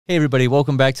Hey everybody,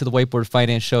 welcome back to the Whiteboard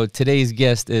Finance Show. Today's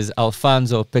guest is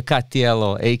Alfonso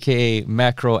Picatiello, aka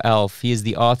Macro Alf. He is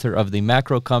the author of the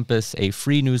Macro Compass, a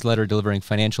free newsletter delivering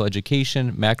financial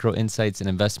education, macro insights, and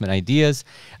investment ideas.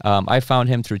 I found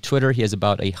him through Twitter. He has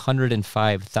about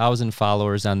 105,000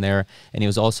 followers on there, and he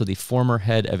was also the former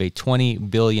head of a $20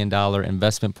 billion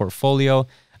investment portfolio.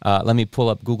 Let me pull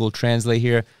up Google Translate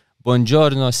here.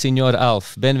 Buongiorno, signor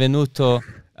Alf. Benvenuto,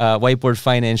 Whiteboard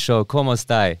Finance Show. ¿Cómo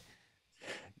stai?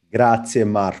 Grazie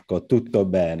Marco, tutto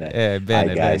bene. Hi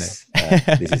Bene, bene. guys,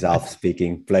 this is Alf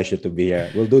speaking. Pleasure to be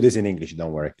here. We'll do this in English,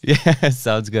 don't worry. Yeah,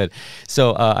 sounds good.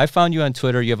 So I found you on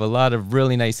Twitter. You have a lot of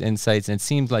really nice insights, and it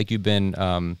seems like you've been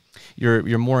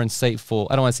you're more insightful.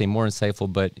 I don't want to say more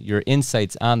insightful, but your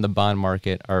insights on the bond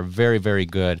market are very, very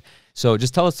good. So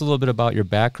just tell us a little bit about your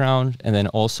background, and then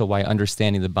also why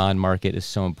understanding the bond market is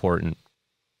so important.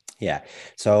 Yeah,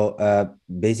 so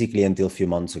basically until a few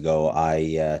months ago,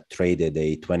 I traded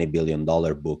a $20 billion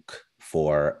book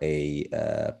for a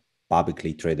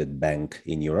publicly traded bank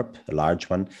in Europe, a large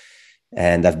one.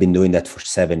 And I've been doing that for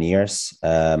 7 years.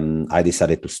 I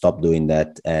decided to stop doing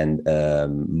that and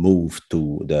move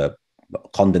to the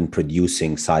content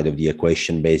producing side of the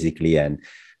equation, basically, and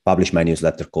publish my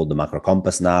newsletter called the Macro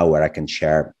Compass now, where I can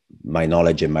share my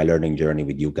knowledge and my learning journey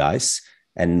with you guys.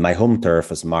 And my home turf,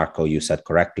 as Marco, you said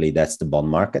correctly, that's the bond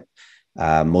market.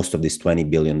 Most of this $20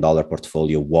 billion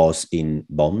portfolio was in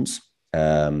bonds.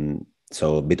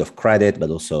 So a bit of credit, but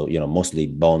also, mostly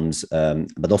bonds,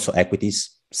 but also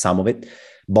equities, some of it.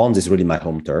 Bonds is really my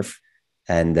home turf.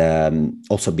 And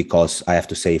also because I have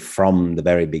to say from the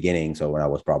very beginning, so when I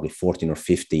was probably 14 or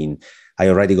 15, I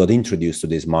already got introduced to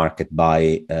this market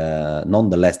by none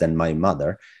less than my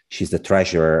mother. She's the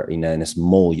treasurer in a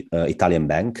small Italian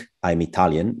bank. I'm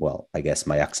Italian. Well, I guess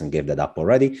my accent gave that up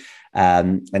already.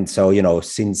 And so,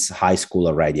 since high school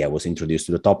already, I was introduced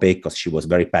to the topic because she was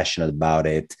very passionate about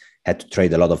it, had to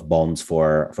trade a lot of bonds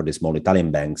for the small Italian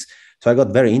banks. So I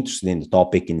got very interested in the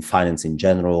topic, in finance in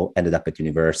general, ended up at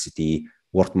university,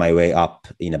 worked my way up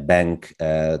in a bank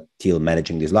till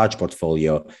managing this large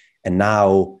portfolio. And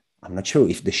now I'm not sure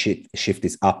if the shift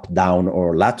is up, down,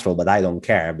 or lateral, but I don't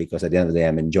care because at the end of the day,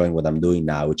 I'm enjoying what I'm doing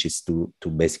now, which is to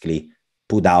basically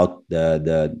put out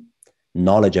the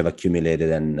knowledge I've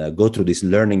accumulated and go through this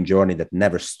learning journey that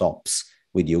never stops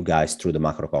with you guys through the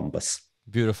Macro Compass.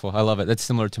 Beautiful. I love it. That's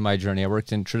similar to my journey. I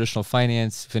worked in traditional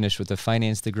finance, finished with a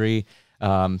finance degree,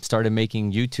 started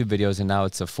making YouTube videos, and now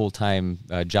it's a full-time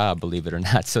job, believe it or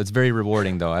not. So it's very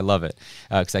rewarding, though. I love it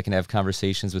because I can have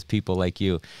conversations with people like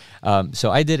you.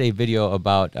 So I did a video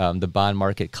about the bond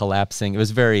market collapsing. It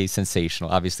was very sensational,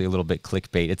 obviously a little bit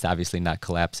clickbait. It's obviously not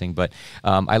collapsing, but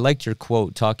I liked your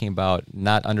quote talking about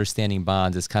not understanding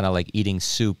bonds is kind of like eating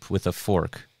soup with a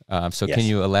fork. So yes. Can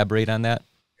you elaborate on that?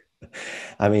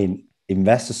 I mean,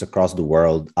 investors across the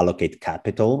world allocate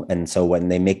capital. And so when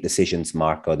they make decisions,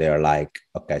 Marco, they're like,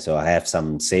 okay, so I have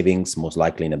some savings, most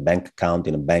likely in a bank account,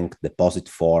 in a bank deposit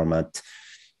format.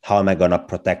 How am I going to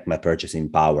protect my purchasing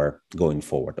power going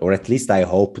forward? Or at least I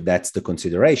hope that's the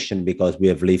consideration, because we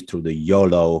have lived through the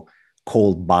YOLO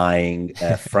cold buying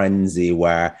frenzy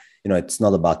where, it's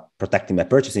not about protecting my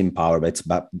purchasing power, but it's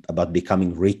about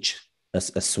becoming rich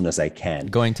as soon as I can.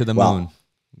 Going to the moon.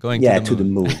 To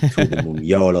the moon,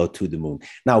 YOLO to the moon.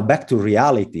 Now, back to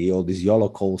reality, all these YOLO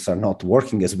calls are not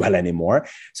working as well anymore.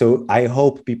 So I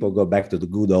hope people go back to the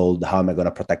good old, how am I going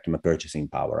to protect my purchasing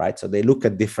power, right? So they look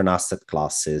at different asset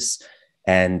classes,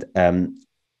 and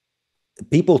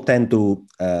people tend to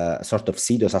sort of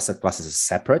see those asset classes as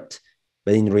separate.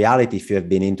 But in reality, if you have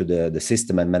been into the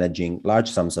system and managing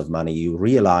large sums of money, you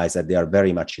realize that they are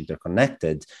very much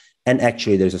interconnected. And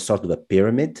actually, there's a sort of a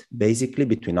pyramid, basically,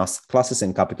 between asset classes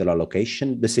and capital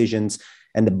allocation decisions.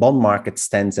 And the bond market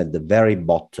stands at the very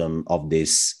bottom of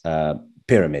this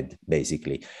pyramid,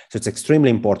 basically. So it's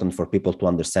extremely important for people to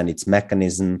understand its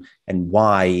mechanism and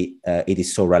why it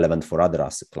is so relevant for other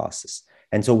asset classes.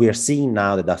 And so we are seeing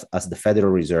now that as the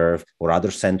Federal Reserve or other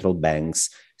central banks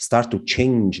start to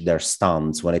change their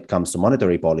stance when it comes to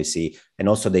monetary policy, and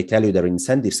also they tell you their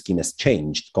incentive scheme has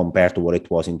changed compared to what it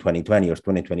was in 2020 or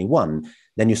 2021,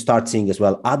 then you start seeing as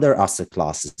well other asset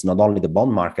classes, not only the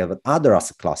bond market, but other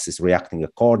asset classes reacting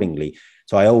accordingly.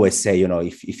 So I always say,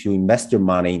 if you invest your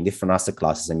money in different asset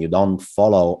classes and you don't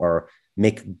follow or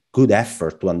make good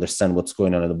effort to understand what's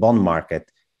going on in the bond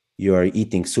market, you're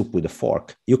eating soup with a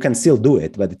fork. You can still do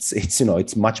it, but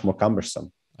it's much more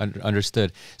cumbersome.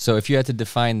 Understood. So if you had to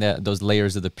define those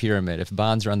layers of the pyramid, if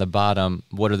bonds are on the bottom,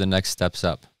 what are the next steps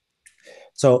up?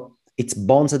 So it's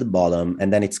bonds at the bottom, and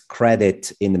then it's credit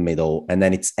in the middle, and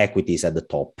then it's equities at the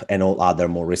top, and all other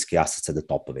more risky assets at the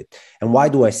top of it. And why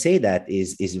do I say that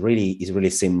is really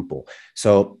simple.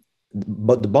 So,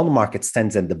 but the bond market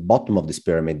stands at the bottom of this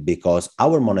pyramid because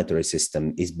our monetary system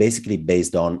is basically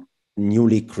based on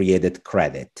newly created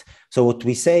credit. So what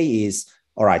we say is,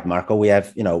 all right, Marco, we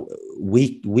have,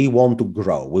 we want to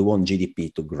grow. We want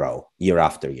GDP to grow year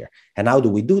after year. And how do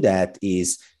we do that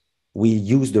is we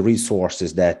use the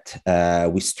resources that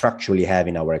we structurally have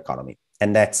in our economy.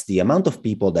 And that's the amount of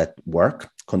people that work,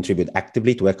 contribute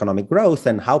actively to economic growth,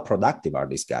 and how productive are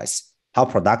these guys? How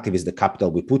productive is the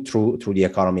capital we put through the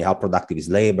economy? How productive is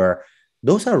labor?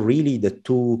 Those are really the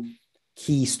two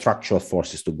key structural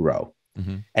forces to grow.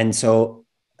 Mm-hmm. And so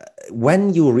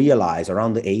when you realize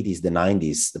around the 80s, the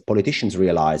 90s, the politicians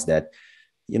realized that,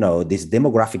 this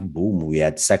demographic boom we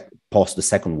had post the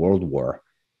Second World War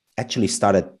actually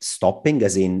started stopping,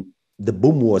 as in the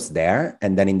boom was there.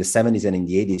 And then in the 70s and in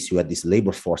the 80s, you had this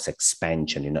labor force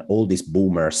expansion, all these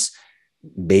boomers,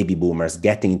 baby boomers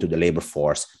getting into the labor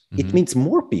force. Mm-hmm. It means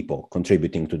more people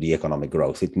contributing to the economic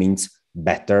growth. It means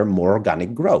better, more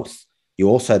organic growth. You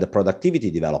also had the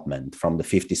productivity development from the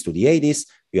 50s to the 80s.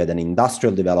 You had an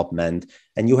industrial development,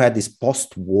 and you had this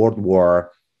post-World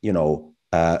War,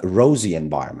 rosy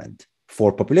environment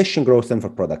for population growth and for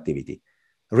productivity.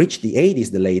 Reach the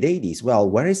 80s, the late 80s. Well,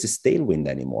 where is this tailwind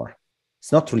anymore?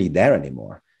 It's not really there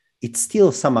anymore. It's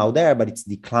still somehow there, but it's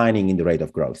declining in the rate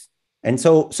of growth. And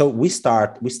so we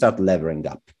start levering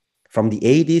up. From the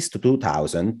 80s to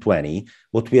 2020,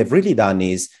 what we have really done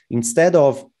is, instead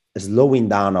of slowing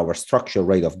down our structural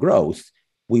rate of growth,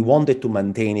 we wanted to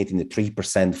maintain it in the 3%,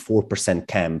 4%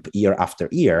 camp year after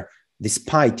year,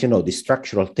 despite, the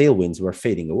structural tailwinds were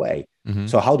fading away. Mm-hmm.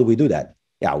 So how do we do that?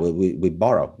 Yeah, we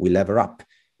borrow, we lever up.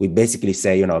 We basically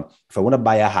say, if I want to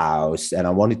buy a house and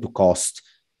I want it to cost,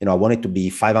 I want it to be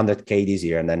 500K this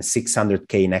year, and then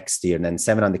 600K next year, and then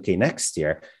 700K next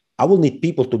year, I will need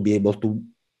people to be able to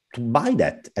buy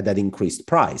that at that increased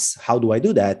price. How do I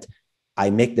do that? I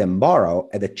make them borrow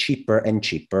at a cheaper and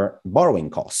cheaper borrowing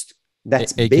cost.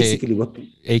 That's basically what...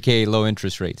 AKA low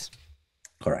interest rates.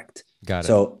 Correct. Got it.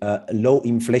 So low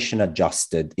inflation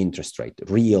adjusted interest rate,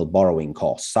 real borrowing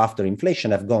costs after inflation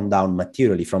have gone down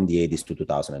materially from the 80s to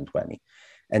 2020.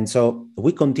 And so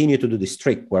we continue to do this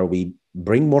trick where we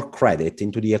bring more credit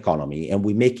into the economy and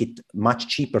we make it much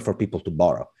cheaper for people to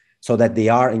borrow, so that they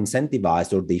are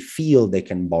incentivized, or they feel they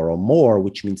can borrow more,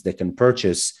 which means they can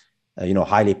purchase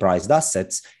highly priced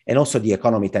assets. And also the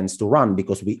economy tends to run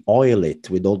because we oil it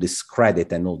with all this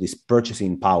credit and all this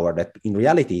purchasing power that in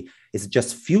reality is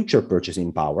just future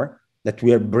purchasing power that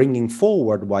we are bringing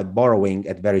forward while borrowing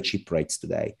at very cheap rates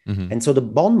today. Mm-hmm. And so the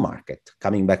bond market,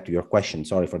 coming back to your question,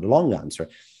 sorry for the long answer,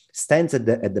 stands at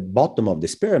the bottom of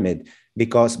this pyramid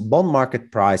because bond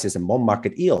market prices and bond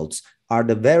market yields are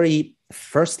the very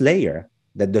first layer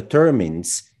that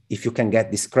determines if you can get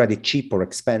this credit cheap or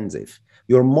expensive.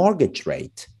 Your mortgage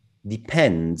rate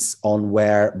depends on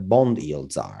where bond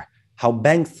yields are. How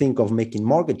banks think of making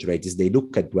mortgage rates is they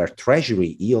look at where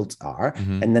treasury yields are,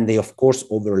 mm-hmm. and then they, of course,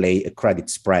 overlay a credit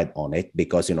spread on it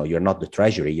because, you're not the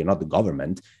treasury, you're not the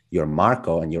government, you're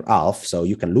Marco and you're Alf, so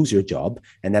you can lose your job.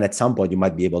 And then at some point, you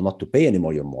might be able not to pay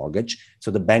anymore your mortgage. So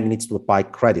the bank needs to apply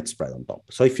credit spread on top.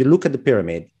 So if you look at the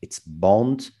pyramid, it's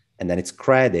bond, and then it's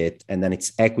credit, and then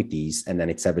it's equities, and then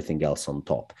it's everything else on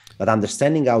top. But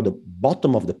understanding how the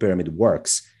bottom of the pyramid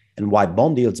works and why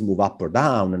bond yields move up or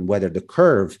down and whether the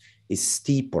curve is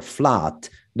steep or flat,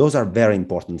 those are very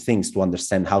important things to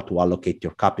understand how to allocate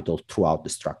your capital throughout the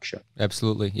structure.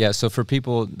 Absolutely. Yeah. So for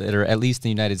people that are at least in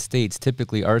the United States,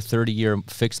 typically our 30-year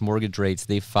fixed mortgage rates,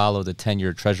 they follow the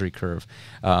 10-year treasury curve.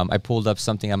 I pulled up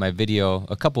something on my video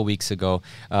a couple weeks ago.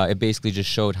 It basically just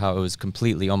showed how it was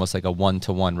completely almost like a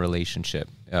one-to-one relationship.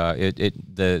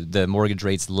 The mortgage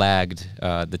rates lagged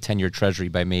the 10-year treasury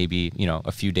by maybe,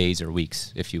 a few days or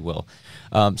weeks, if you will.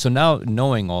 So now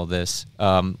knowing all this,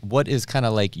 what is kind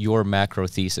of like your macro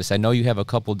thesis? I know you have a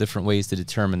couple different ways to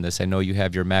determine this. I know you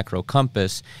have your macro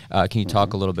compass. Can you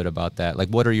talk a little bit about that? Like,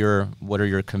 what are your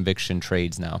conviction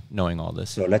trades now, knowing all this?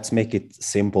 So let's make it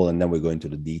simple, and then we go into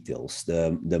the details.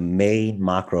 The main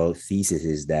macro thesis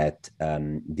is that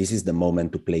this is the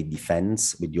moment to play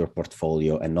defense with your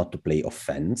portfolio and not to play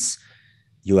offense.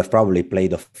 You have probably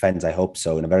played offense, I hope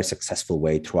so, in a very successful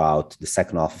way throughout the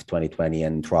second half of 2020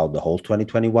 and throughout the whole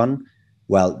 2021.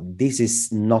 Well, this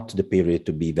is not the period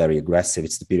to be very aggressive.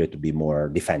 It's the period to be more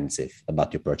defensive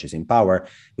about your purchasing power,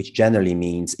 which generally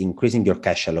means increasing your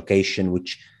cash allocation,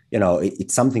 which,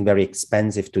 it's something very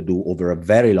expensive to do over a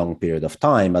very long period of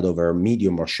time, but over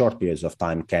medium or short periods of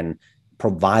time can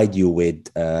provide you with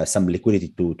some liquidity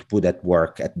to put at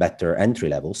work at better entry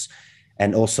levels.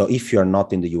 And also, if you're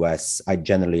not in the US, I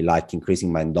generally like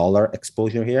increasing my dollar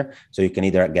exposure here. So you can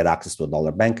either get access to a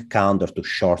dollar bank account or to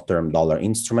short-term dollar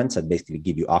instruments that basically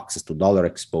give you access to dollar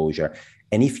exposure.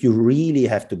 And if you really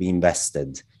have to be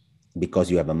invested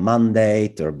because you have a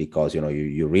mandate or because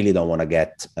you really don't want to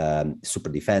get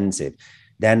super defensive,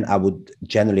 then I would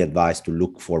generally advise to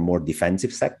look for more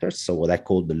defensive sectors. So what I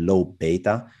call the low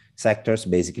beta sectors,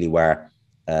 basically where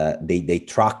they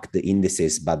track the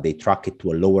indices, but they track it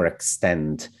to a lower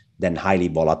extent than highly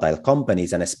volatile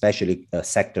companies, and especially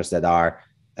sectors that are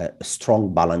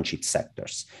strong balance sheet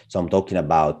sectors. So I'm talking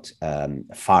about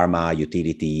pharma,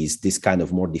 utilities, this kind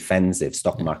of more defensive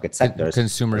stock market sectors.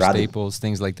 Consumer staples,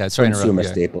 things like that. Sorry, consumer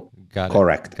staple.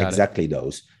 Correct. Exactly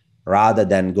those. Rather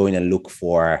than going and look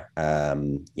for,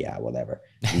 whatever.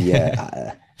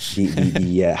 The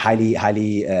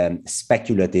highly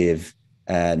speculative,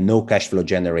 no cash flow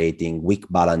generating, weak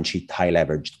balance sheet, high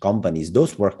leveraged companies.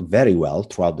 Those worked very well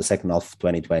throughout the second half of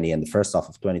 2020 and the first half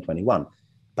of 2021.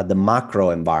 But the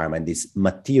macro environment is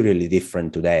materially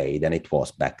different today than it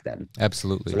was back then.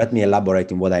 Absolutely. So let me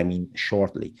elaborate on what I mean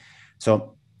shortly.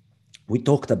 So we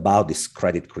talked about this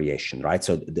credit creation, right?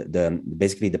 So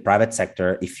basically the private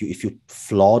sector, if you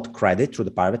flood credit through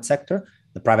the private sector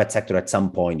at some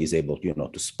point is able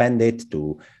to spend it,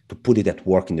 to put it at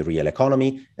work in the real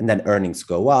economy, and then earnings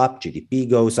go up, GDP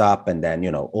goes up, and then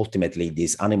ultimately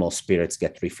these animal spirits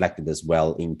get reflected as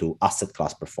well into asset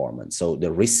class performance. So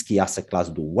the risky asset class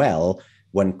do well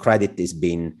when credit is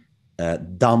being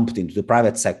dumped into the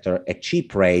private sector at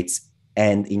cheap rates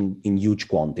and in huge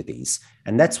quantities.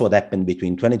 And that's what happened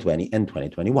between 2020 and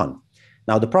 2021.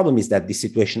 Now, the problem is that this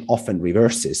situation often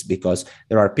reverses because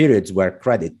there are periods where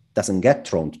credit doesn't get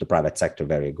thrown to the private sector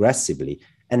very aggressively.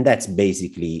 And that's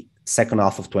basically second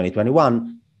half of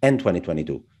 2021 and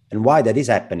 2022. And why that is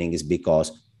happening is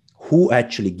because who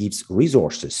actually gives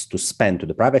resources to spend to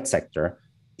the private sector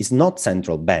is not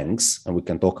central banks, and we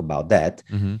can talk about that,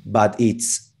 but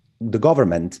it's the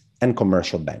government and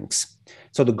commercial banks.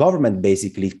 So the government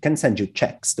basically can send you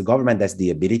checks. The government has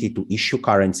the ability to issue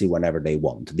currency whenever they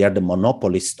want. They are the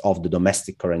monopolist of the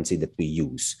domestic currency that we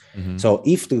use. So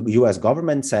if the US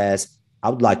government says, I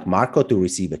would like Marco to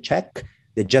receive a check,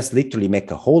 they just literally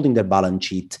make a hole in their balance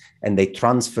sheet and they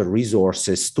transfer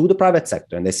resources to the private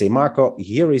sector. And they say, Marco,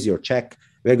 here is your check.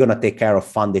 We're going to take care of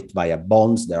fund it via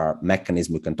bonds. There are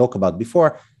mechanisms we can talk about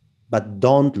before, but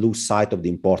don't lose sight of the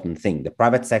important thing. The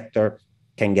private sector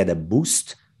can get a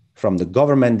boost from the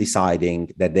government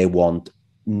deciding that they want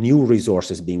new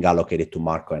resources being allocated to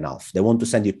Marco and Alf. They want to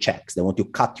send you checks. They want to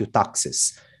cut you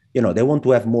taxes. They want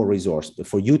to have more resources,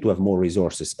 for you to have more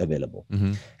resources available.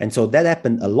 And so that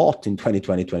happened a lot in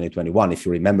 2020, 2021. If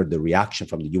you remember, the reaction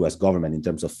from the US government in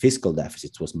terms of fiscal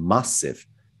deficits was massive.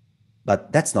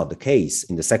 But that's not the case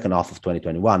in the second half of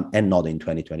 2021 and not in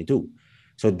 2022.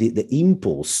 So the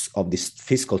impulse of these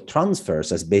fiscal transfers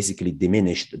has basically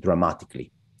diminished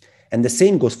dramatically. And the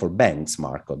same goes for banks,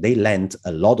 Marco. They lent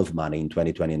a lot of money in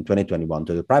 2020 and 2021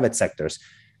 to the private sectors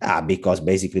because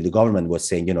basically the government was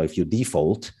saying, if you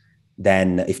default,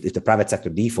 then if the private sector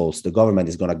defaults, the government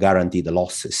is going to guarantee the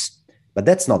losses. But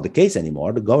that's not the case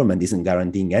anymore. The government isn't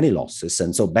guaranteeing any losses.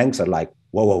 And so banks are like,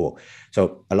 whoa.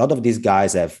 So a lot of these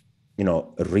guys have,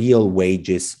 real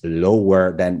wages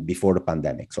lower than before the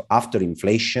pandemic. So after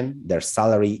inflation, their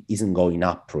salary isn't going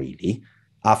up really.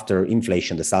 After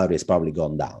inflation, the salary has probably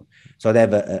gone down. So they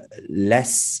have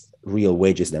less real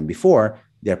wages than before.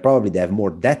 They have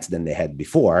more debt than they had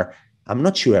before. I'm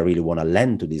not sure I really want to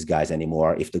lend to these guys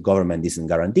anymore if the government isn't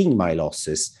guaranteeing my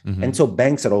losses. And so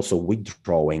banks are also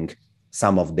withdrawing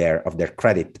some of their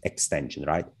credit extension,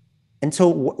 right? And so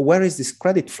where is this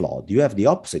credit flood? You have the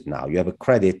opposite now. You have a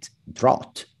credit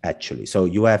drought, actually. So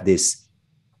you have this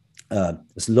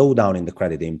slowdown in the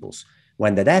credit impulse.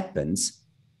 When that happens,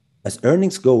 as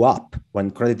earnings go up,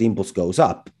 when credit impulse goes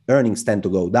up, earnings tend to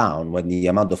go down when the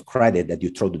amount of credit that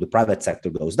you throw to the private sector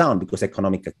goes down, because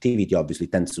economic activity obviously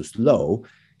tends to slow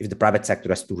if the private sector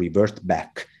has to revert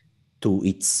back to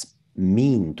its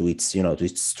mean, to its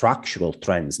structural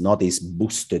trends, not its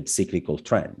boosted cyclical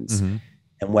trends.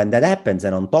 And when that happens,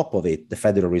 and on top of it, the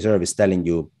Federal Reserve is telling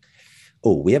you,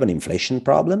 oh, we have an inflation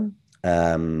problem.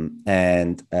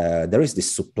 And there is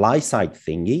this supply side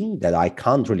thingy that I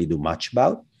can't really do much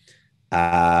about.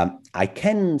 I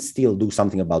can still do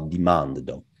something about demand,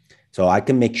 though. So I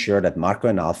can make sure that Marco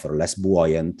and Alf are less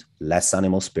buoyant, less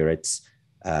animal spirits.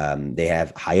 They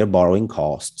have higher borrowing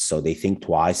costs. So they think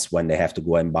twice when they have to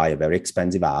go and buy a very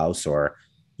expensive house or,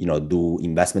 do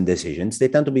investment decisions, they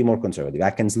tend to be more conservative.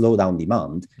 I can slow down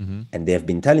demand. And they have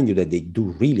been telling you that they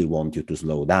do really want you to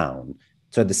slow down.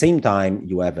 So at the same time,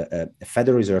 you have a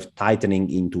Federal Reserve tightening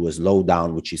into a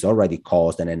slowdown, which is already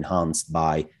caused and enhanced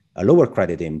by a lower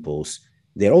credit impulse.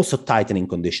 They're also tightening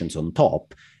conditions on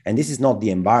top. And this is not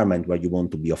the environment where you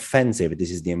want to be offensive.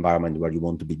 This is the environment where you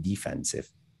want to be defensive.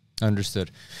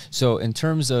 Understood. So in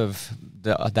terms of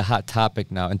the hot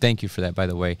topic now, and thank you for that, by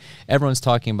the way, everyone's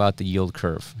talking about the yield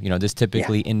curve. This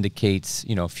typically indicates,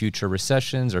 future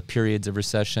recessions or periods of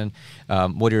recession.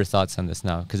 What are your thoughts on this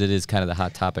now? Because it is kind of the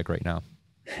hot topic right now.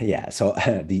 Yeah. So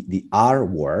the R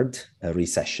word,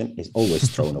 recession, is always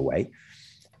thrown away.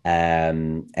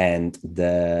 And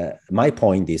my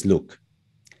point is, look,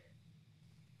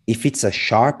 if it's a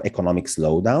sharp economic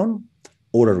slowdown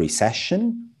or a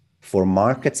recession, for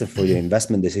markets and for your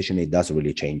investment decision, it doesn't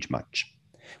really change much.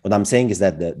 What I'm saying is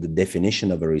that the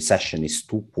definition of a recession is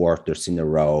 2 quarters in a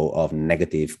row of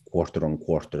negative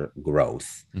quarter-on-quarter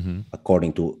growth,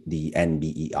 according to the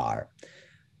NBER.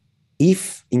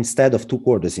 If instead of 2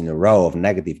 quarters in a row of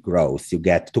negative growth, you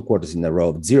get 2 quarters in a row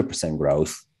of 0%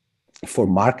 growth, for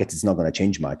markets, it's not going to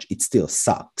change much. It still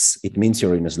sucks. It means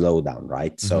you're in a slowdown,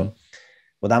 right? So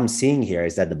what I'm seeing here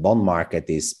is that the bond market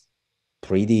is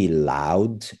pretty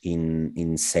loud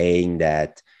in saying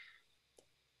that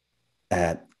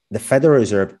the Federal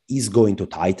Reserve is going to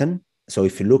tighten. So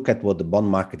if you look at what the bond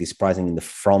market is pricing in the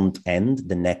front end,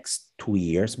 the next 2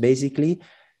 years, basically,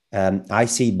 I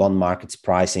see bond markets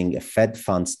pricing a Fed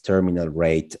funds terminal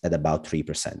rate at about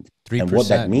 3%. And what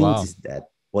that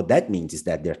means is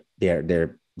that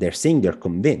they're saying they're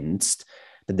convinced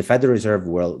that the Federal Reserve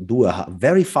will do a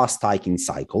very fast hiking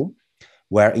cycle,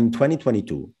 where in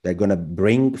 2022, they're going to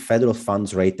bring federal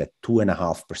funds rate at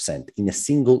 2.5% in a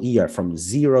single year, from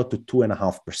 0 to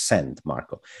 2.5%,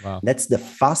 Marco. Wow. That's the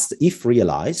if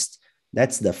realized,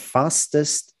 that's the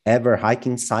fastest ever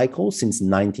hiking cycle since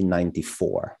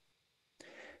 1994.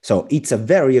 So it's a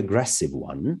very aggressive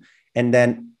one. And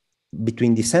then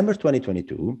between December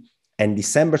 2022 and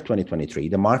December 2023,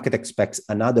 the market expects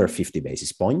another 50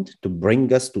 basis points to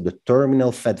bring us to the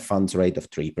terminal Fed funds rate of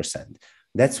 3%.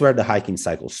 That's where the hiking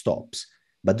cycle stops.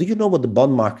 But do you know what the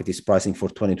bond market is pricing for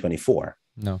 2024?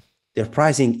 No. They're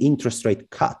pricing interest rate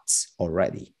cuts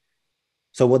already.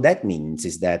 So what that means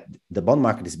is that the bond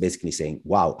market is basically saying,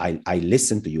 wow, I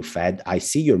listen to you, Fed. I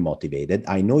see you're motivated.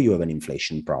 I know you have an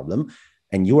inflation problem,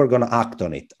 and you are going to act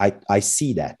on it. I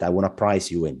see that. I want to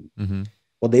price you in.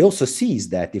 What they also see is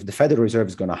that if the Federal Reserve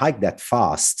is going to hike that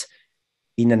fast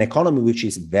in an economy which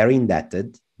is very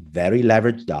indebted, very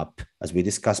leveraged up, as we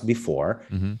discussed before,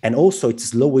 and also it's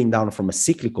slowing down from a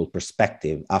cyclical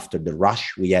perspective after the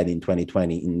rush we had in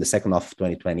 2020, in the second half of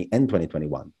 2020 and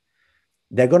 2021.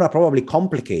 They're going to probably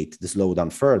complicate the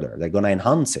slowdown further. They're going to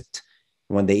enhance it.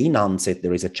 When they enhance it,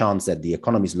 there is a chance that the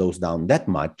economy slows down that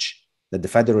much that the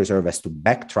Federal Reserve has to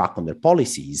backtrack on their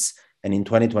policies and in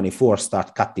 2024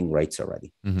 start cutting rates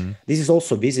already. This is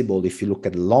also visible if you look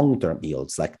at long-term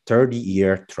yields, like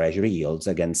 30-year Treasury yields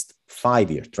against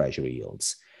 5-year Treasury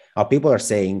yields. Now, people are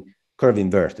saying curve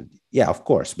inverted. Yeah, of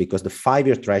course, because the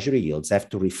 5-year Treasury yields have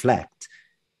to reflect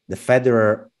the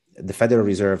Federal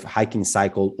Reserve hiking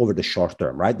cycle over the short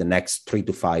term, right? The next 3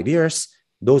 to 5 years,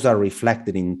 those are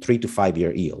reflected in 3 to 5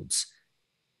 year yields.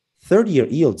 30-year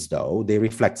yields, though, they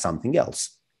reflect something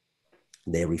else.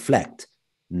 They reflect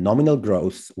nominal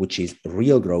growth, which is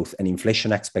real growth and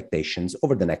inflation expectations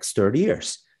over the next 30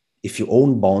 years. If you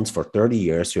own bonds for 30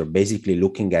 years, you're basically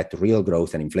looking at real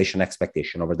growth and inflation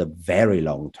expectation over the very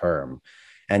long term.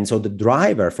 And so the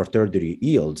driver for 30-year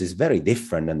yields is very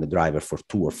different than the driver for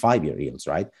 2 or 5-year yields,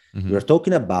 right? We're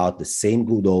talking about the same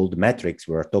good old metrics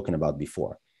we were talking about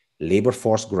before: labor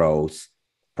force growth,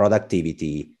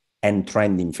 productivity, and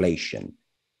trend inflation.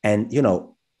 And,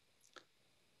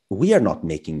 we are not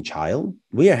making child.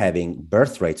 We are having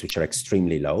birth rates which are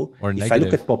extremely low. Or if negative. I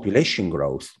look at population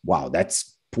growth, wow,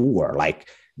 that's poor. Like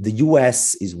the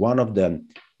US is one of the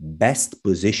best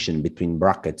positioned between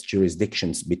brackets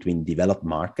jurisdictions between developed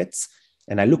markets.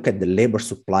 And I look at the labor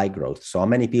supply growth. So how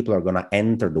many people are going to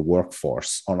enter the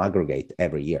workforce on aggregate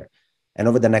every year? And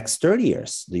over the next 30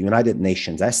 years, the United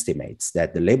Nations estimates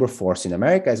that the labor force in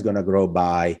America is going to grow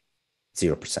by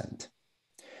 0%.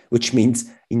 Which means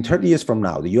in 30 years from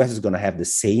now, the US is going to have the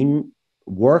same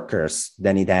workers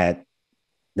than it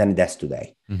has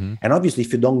today. And obviously,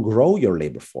 if you don't grow your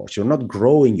labor force, you're not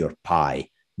growing your pie,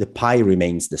 the pie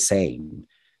remains the same.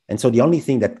 And so the only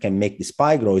thing that can make this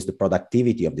pie grow is the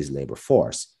productivity of this labor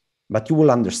force. But you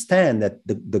will understand that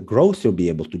the growth you'll be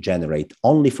able to generate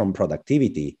only from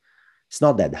productivity is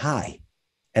not that high.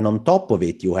 And on top of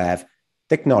it, you have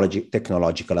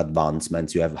technological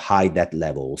advancements, you have high debt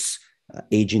levels,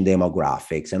 aging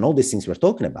demographics, and all these things we're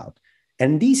talking about.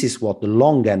 And this is what the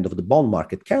long end of the bond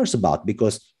market cares about,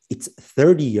 because it's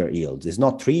 30-year yields. It's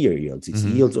not 3-year yields. It's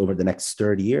yields over the next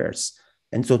 30 years.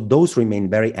 And so those remain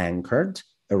very anchored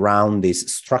around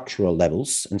these structural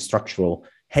levels and structural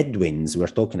headwinds we're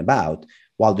talking about,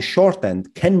 while the short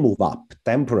end can move up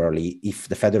temporarily if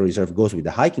the Federal Reserve goes with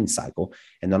the hiking cycle.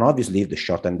 And then obviously if the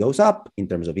short end goes up in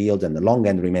terms of yields and the long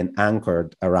end remain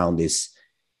anchored around these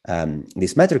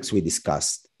metrics we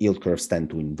discussed, yield curves tend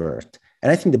to invert.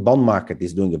 And I think the bond market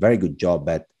is doing a very good job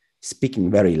at speaking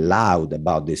very loud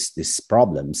about these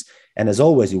problems. And as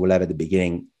always, you will have at the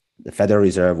beginning, the Federal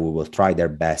Reserve will try their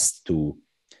best to,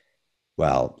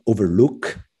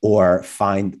 overlook or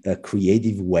find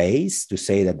creative ways to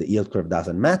say that the yield curve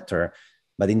doesn't matter.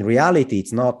 But in reality,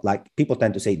 it's not like people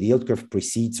tend to say the yield curve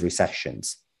precedes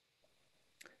recessions.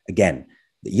 Again,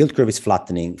 the yield curve is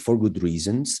flattening for good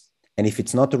reasons. And if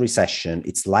it's not a recession,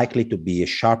 it's likely to be a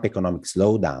sharp economic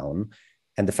slowdown.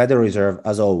 And the Federal Reserve,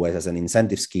 as always, has an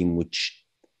incentive scheme which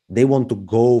they want to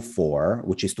go for,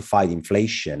 which is to fight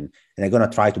inflation. And they're going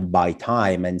to try to buy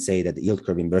time and say that the yield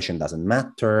curve inversion doesn't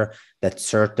matter, that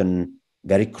certain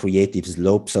very creative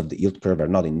slopes of the yield curve are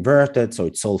not inverted, so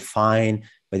it's all fine.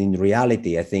 But in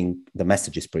reality, I think the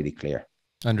message is pretty clear.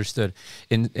 Understood.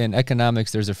 In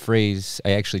economics, there's a phrase,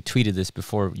 I actually tweeted this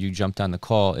before you jumped on the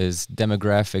call, is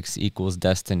demographics equals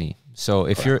destiny. So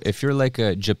if you're like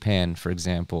a Japan, for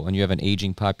example, and you have an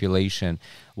aging population,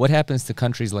 what happens to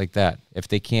countries like that if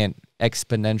they can't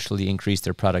exponentially increase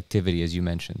their productivity, as you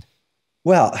mentioned?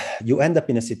 Well, you end up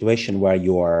in a situation where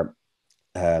your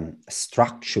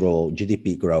structural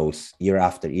GDP growth year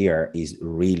after year is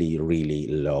really, really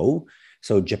low.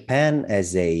 So Japan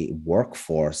has a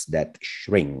workforce that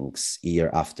shrinks year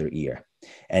after year,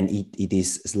 and it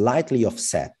is slightly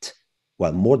offset,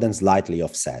 more than slightly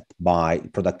offset by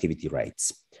productivity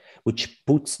rates, which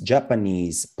puts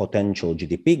Japanese potential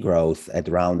GDP growth at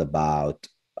around about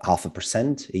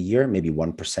 0.5% a year, maybe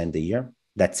 1% a year.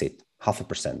 That's it,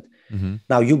 0.5%.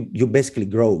 Now you basically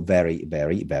grow very,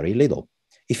 very, very little.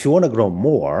 If you want to grow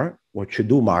more, what you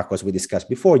do, Marco, as we discussed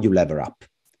before, you lever up.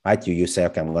 Right? You say,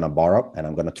 okay, I'm going to borrow and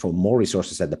I'm going to throw more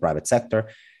resources at the private sector.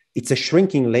 It's a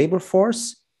shrinking labor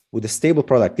force with a stable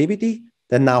productivity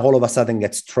that now all of a sudden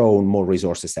gets thrown more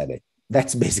resources at it.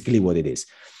 That's basically what it is.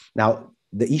 Now,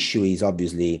 the issue is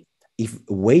obviously if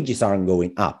wages aren't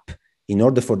going up, in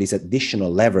order for this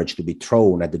additional leverage to be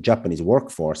thrown at the Japanese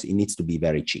workforce, it needs to be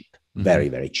very cheap, very,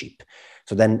 very cheap.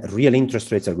 So then real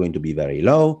interest rates are going to be very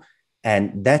low.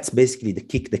 And that's basically the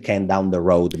kick the can down the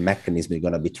road mechanism you're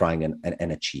going to be trying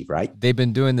and achieve, right? They've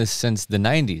been doing this since the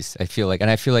 90s, I feel like. And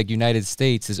I feel like United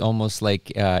States is almost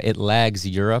like it lags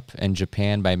Europe and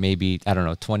Japan by maybe,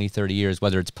 20, 30 years,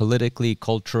 whether it's politically,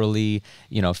 culturally,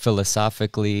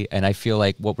 philosophically. And I feel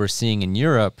like what we're seeing in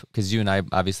Europe, because you and I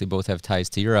obviously both have ties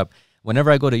to Europe, whenever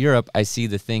I go to Europe, I see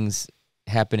the things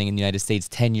happening in the United States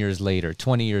 10 years later,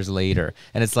 20 years later.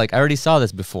 And it's like, I already saw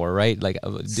this before, right? Like,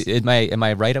 am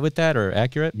I right with that or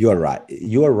accurate? You are right.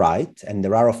 You are right. And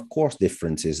there are, of course,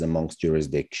 differences amongst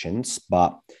jurisdictions,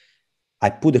 but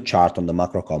I put a chart on the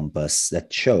macro compass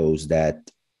that shows that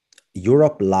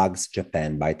Europe lags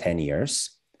Japan by 10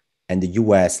 years and the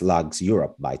US lags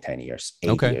Europe by 10 years,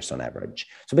 8 years on average.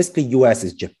 So basically US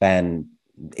is Japan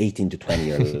 18 to 20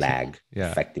 year lag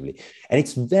effectively. And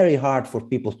it's very hard for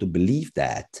people to believe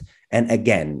that. And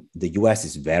again, the US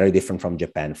is very different from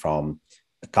Japan from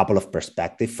a couple of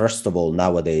perspectives. First of all,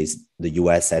 nowadays, the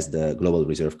US has the global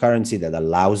reserve currency that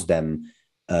allows them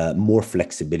more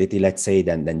flexibility, let's say,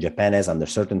 than Japan has under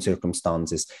certain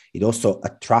circumstances. It also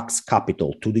attracts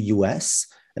capital to the US.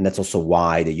 And that's also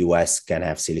why the US can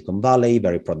have Silicon Valley,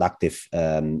 very productive,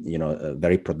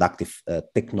 very productive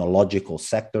technological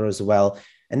sector as well.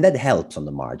 And that helps on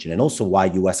the margin. And also why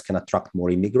US can attract more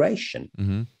immigration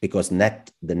because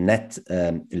the net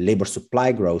labor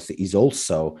supply growth is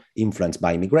also influenced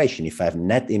by immigration. If I have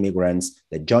net immigrants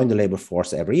that join the labor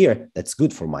force every year, that's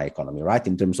good for my economy, right?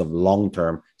 In terms of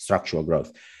long-term structural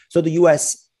growth. So the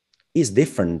US is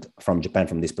different from Japan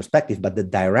from this perspective, but the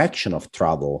direction of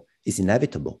travel is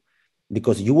inevitable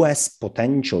because US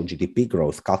potential GDP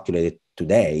growth calculated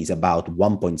today is about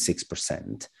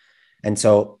 1.6%. And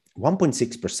so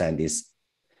 1.6% is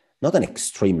not an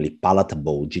extremely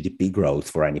palatable GDP growth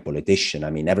for any politician.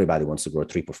 I mean, everybody wants to grow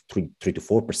 3 to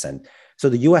 4%. So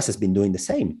the US has been doing the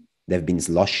same. They've been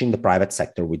sloshing the private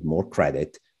sector with more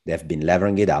credit. They've been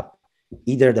levering it up,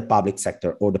 either the public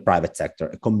sector or the private sector,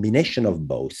 a combination of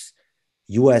both.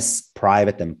 US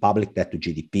private and public debt to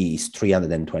GDP is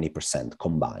 320%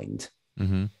 combined.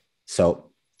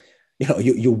 So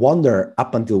you wonder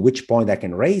up until which point I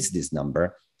can raise this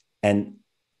number. And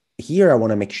here I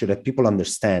want to make sure that people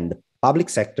understand the public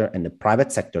sector and the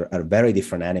private sector are very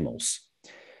different animals.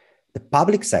 The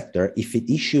public sector, if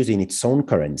it issues in its own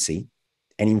currency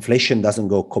and inflation doesn't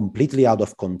go completely out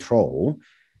of control,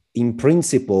 in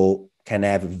principle can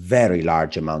have very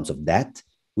large amounts of debt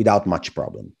without much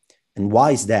problem. And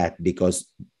why is that?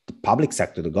 Because the public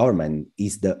sector, the government,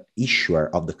 is the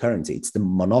issuer of the currency. It's the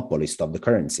monopolist of the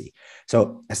currency.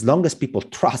 So as long as people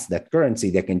trust that currency,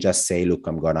 they can just say, look,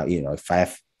 I'm going to, if I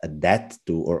have a debt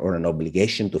to or an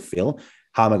obligation to fill,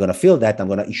 how am I going to fill that? I'm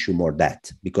going to issue more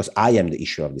debt because I am the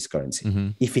issuer of this currency. Mm-hmm.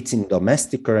 If it's in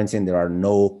domestic currency and there are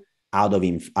no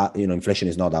inflation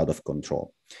is not out of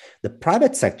control. The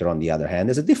private sector, on the other hand,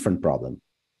 is a different problem.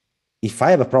 If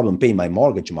I have a problem paying my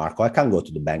mortgage, Marco, I can't go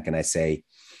to the bank and I say,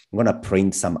 I'm going to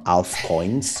print some ALF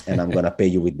coins and I'm going to pay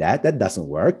you with that. That doesn't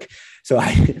work. So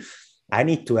I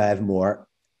need to have more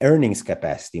earnings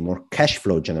capacity, more cash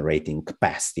flow generating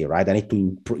capacity, right? I need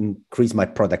to increase my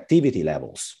productivity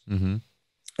levels. Mm-hmm.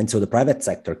 And so the private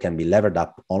sector can be levered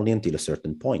up only until a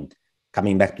certain point.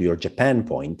 Coming back to your Japan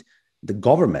point, the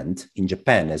government in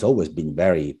Japan has always been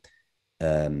very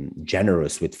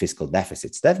generous with fiscal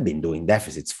deficits. They've been doing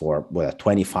deficits for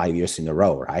 25 years in a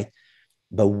row, right?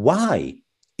 But why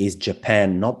is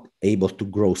Japan not able to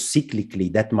grow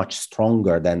cyclically that much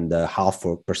stronger than the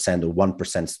 0.5% or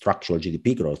 1% structural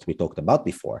GDP growth we talked about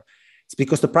before? It's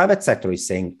because the private sector is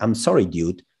saying, I'm sorry,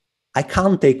 dude, I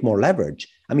can't take more leverage.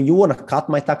 I mean, you want to cut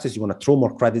my taxes, you want to throw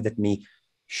more credit at me?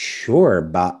 Sure,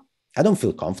 but I don't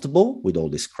feel comfortable with all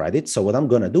this credit. So what I'm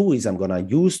going to do is I'm going to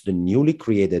use the newly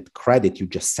created credit you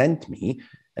just sent me,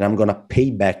 and I'm going to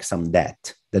pay back some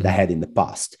debt that I had in the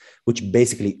past, which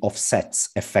basically offsets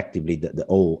effectively the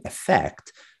whole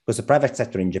effect, because the private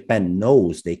sector in Japan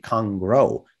knows they can't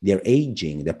grow. They're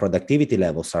aging. Their productivity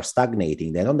levels are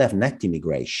stagnating. They don't have net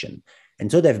immigration. And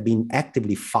so they've been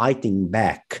actively fighting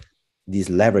back this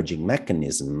leveraging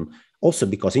mechanism, also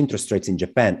because interest rates in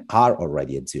Japan are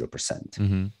already at 0%.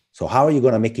 Mm-hmm. So how are you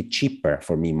going to make it cheaper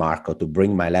for me, Marco, to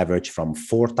bring my leverage from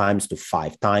 4 times to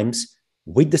 5 times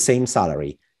with the same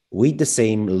salary, with the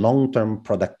same long-term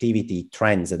productivity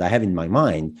trends that I have in my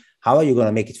mind? How are you going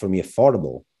to make it for me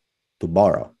affordable to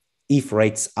borrow if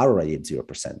rates are already at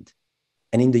 0%?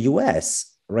 And in the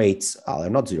US, rates are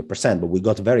not 0%, but we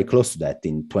got very close to that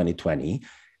in 2020.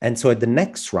 And so at the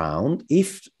next round,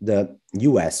 if the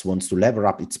US wants to lever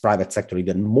up its private sector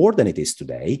even more than it is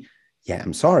today, yeah,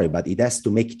 I'm sorry, but it has to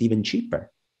make it even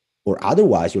cheaper. Or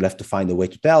otherwise, you'll have to find a way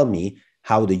to tell me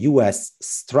how the US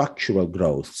structural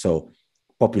growth, so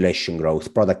population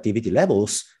growth, productivity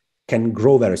levels, can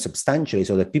grow very substantially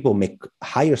so that people make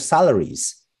higher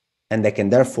salaries and they can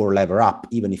therefore lever up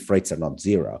even if rates are not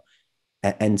 0.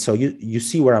 And so you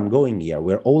see where I'm going here.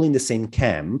 We're all in the same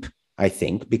camp, I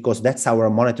think, because that's how our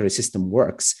monetary system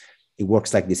works. It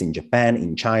works like this in Japan,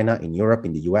 in China, in Europe,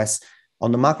 in the US.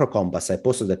 On the macro compass, I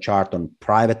posted a chart on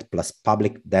private plus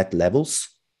public debt levels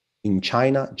in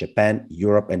China, Japan,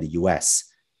 Europe, and the US.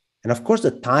 And of course,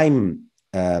 there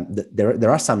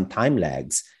are some time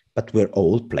lags, but we're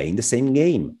all playing the same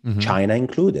game, mm-hmm. China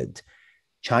included.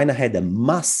 China had a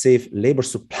massive labor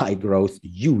supply growth,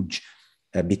 huge,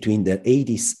 between the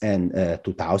 80s and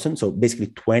 2000. So basically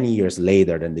 20 years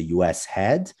later than the US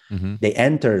had. Mm-hmm. They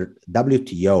entered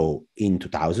WTO in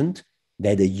 2000. They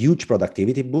had a huge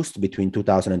productivity boost between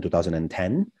 2000 and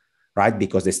 2010, right?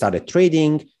 Because they started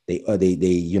trading.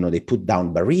 They put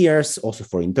down barriers also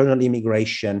for internal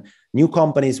immigration. New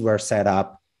companies were set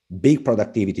up, big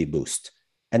productivity boost.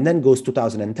 And then goes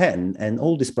 2010, and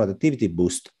all this productivity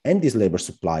boost and this labor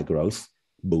supply growth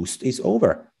boost is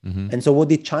over. Mm-hmm. And so what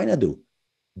did China do?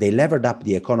 They levered up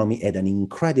the economy at an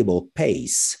incredible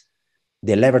pace.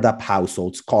 They levered up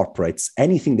households, corporates,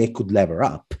 anything they could lever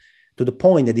up, to the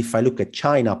point that if I look at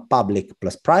China public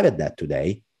plus private debt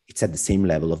today, it's at the same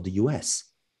level of the US.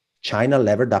 China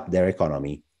levered up their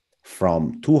economy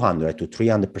from 200 to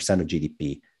 300% of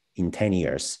GDP in 10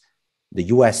 years. The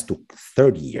US took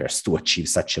 30 years to achieve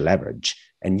such a leverage,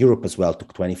 and Europe as well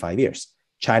took 25 years.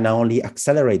 China only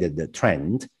accelerated the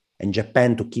trend, and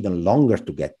Japan took even longer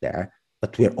to get there.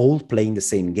 But we're all playing the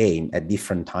same game at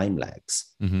different time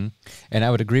lags. Mm-hmm. And I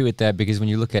would agree with that, because when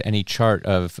you look at any chart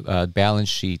of balance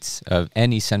sheets of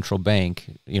any central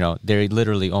bank, they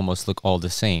literally almost look all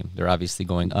the same. They're obviously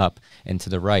going up and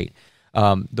to the right.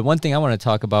 The one thing I want to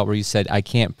talk about, where you said I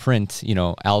can't print,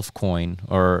 ALF coin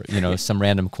or, some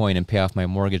random coin and pay off my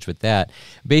mortgage with that.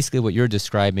 Basically what you're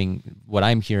describing, what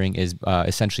I'm hearing is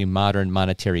essentially modern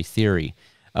monetary theory.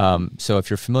 So if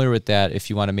you're familiar with that, if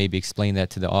you want to maybe explain that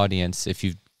to the audience, if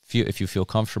you feel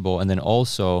comfortable, and then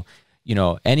also,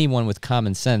 anyone with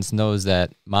common sense knows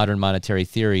that modern monetary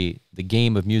theory, the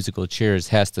game of musical chairs,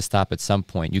 has to stop at some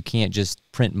point. You can't just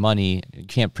print money. You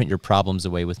can't print your problems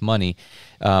away with money.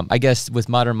 I guess with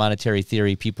modern monetary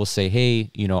theory, people say,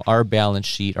 hey, our balance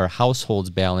sheet, our household's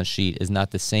balance sheet is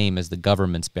not the same as the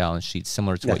government's balance sheet,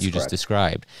 similar to what you just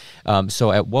described.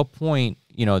 So at what point,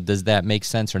 does that make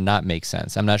sense or not make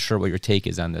sense? I'm not sure what your take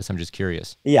is on this. I'm just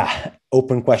curious. Yeah,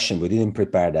 open question. We didn't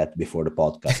prepare that before the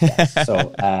podcast, guys.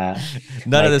 So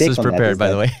none of this was prepared, by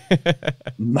the way.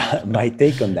 my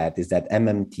take on that is that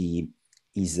MMT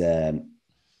is a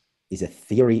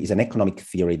theory, is an economic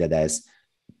theory that has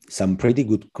some pretty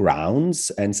good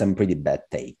grounds and some pretty bad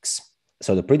takes.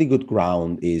 So the pretty good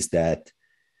ground is that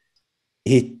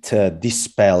it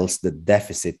dispels the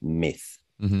deficit myth.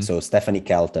 Mm-hmm. So Stephanie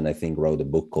Kelton, I think, wrote a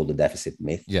book called The Deficit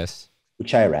Myth, yes,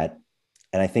 which I read.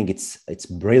 And I think it's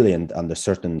brilliant under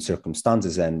certain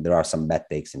circumstances, and there are some bad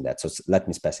takes in that. So let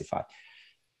me specify.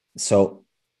 So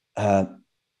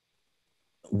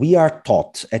we are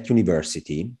taught at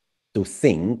university to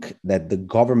think that the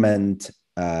government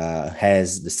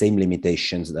has the same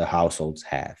limitations the households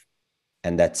have.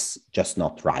 And that's just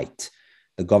not right.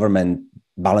 The government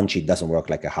balance sheet doesn't work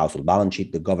like a household balance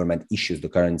sheet. The government issues the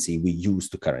currency. We use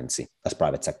the currency as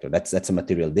private sector. That's a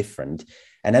material different.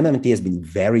 And MMT has been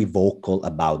very vocal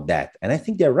about that. And I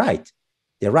think they're right.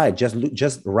 They're right.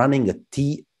 Just running a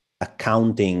T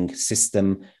accounting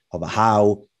system of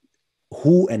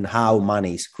who and how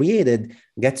money is created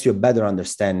gets you a better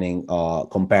understanding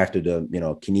compared to the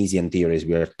Keynesian theories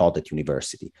we are taught at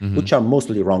university, mm-hmm. which are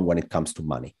mostly wrong when it comes to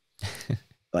money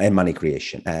and money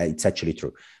creation. It's actually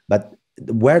true. But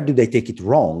where do they take it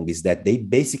wrong is that they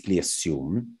basically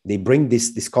assume, they bring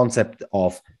this concept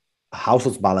of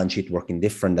household's balance sheet working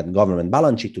different than government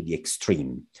balance sheet to the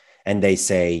extreme. And they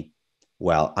say,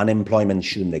 well, unemployment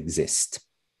shouldn't exist.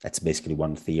 That's basically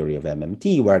one theory of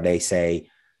MMT, where they say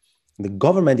the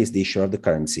government is the issuer of the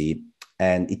currency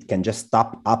and it can just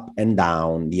stop up and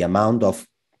down the amount of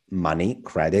money,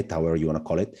 credit, however you want to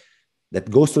call it, that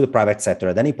goes to the private sector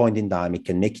at any point in time. It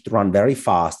can make it run very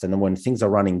fast. And then when things are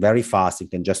running very fast,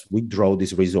 it can just withdraw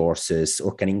these resources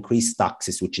or can increase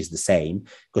taxes, which is the same,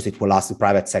 because it will ask the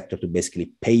private sector to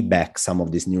basically pay back some of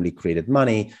this newly created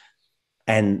money.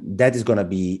 And that is going to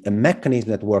be a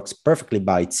mechanism that works perfectly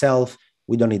by itself.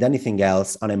 We don't need anything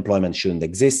else. Unemployment shouldn't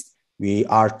exist. We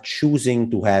are choosing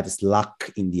to have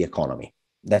slack in the economy.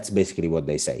 That's basically what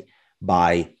they say.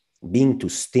 By being too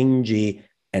stingy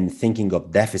and thinking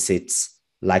of deficits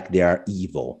like they are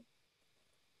evil.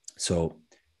 So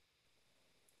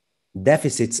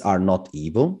deficits are not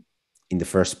evil in the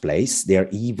first place. They are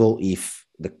evil if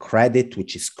the credit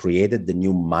which is created, the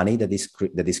new money that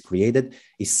is created,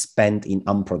 is spent in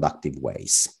unproductive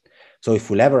ways. So if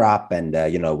we lever up and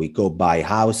we go buy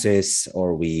houses,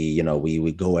 or we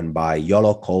go and buy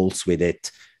YOLO calls with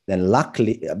it, then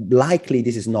likely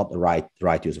this is not the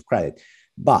right use of credit.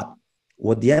 But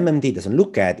what the MMT doesn't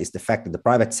look at is the fact that the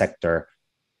private sector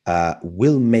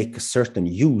will make a certain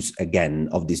use again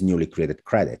of this newly created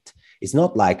credit. It's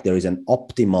not like there is an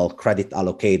optimal credit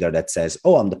allocator that says,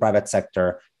 oh, I'm the private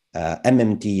sector,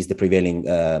 MMT is the prevailing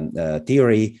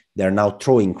theory, they're now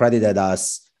throwing credit at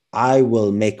us. I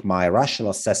will make my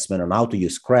rational assessment on how to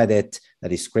use credit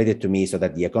that is credited to me so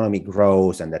that the economy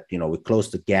grows and that we close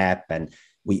the gap and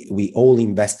we all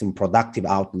invest in productive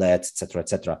outlets, et cetera, et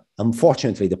cetera.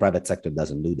 Unfortunately, the private sector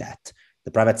doesn't do that.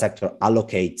 The private sector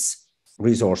allocates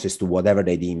resources to whatever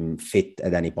they deem fit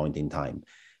at any point in time,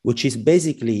 which is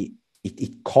basically,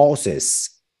 it causes,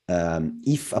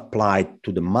 if applied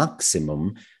to the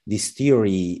maximum, this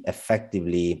theory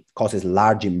effectively causes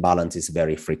large imbalances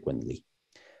very frequently.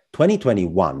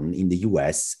 2021 in the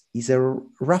US is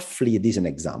roughly a decent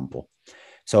example.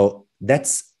 So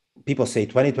people say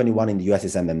 2021 in the US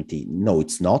is MMT. No,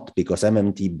 it's not, because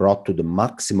MMT brought to the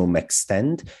maximum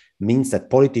extent means that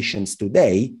politicians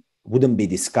today wouldn't be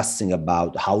discussing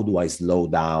about how do I slow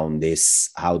down this,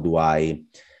 how do I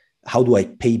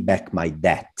pay back my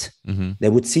debt. Mm-hmm. They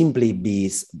would simply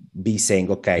be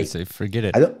saying, okay, say, forget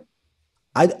it.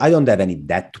 I don't have any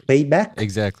debt to pay back.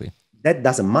 Exactly. That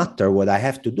doesn't matter. What I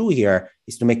have to do here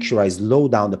is to make sure I slow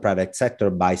down the private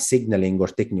sector by signaling or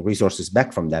taking resources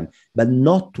back from them, but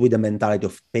not with the mentality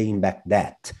of paying back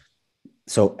debt.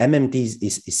 So MMT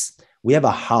is we have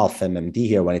a half MMT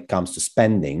here when it comes to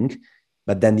spending,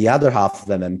 but then the other half of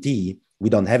MMT, we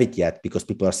don't have it yet because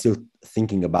people are still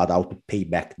thinking about how to pay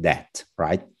back debt,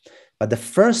 right? But the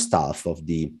first half of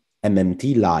the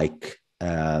MMT-like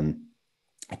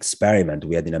experiment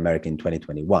we had in America in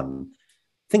 2021,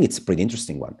 I think it's a pretty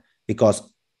interesting one, because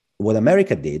what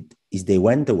America did is they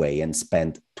went away and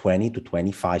spent 20 to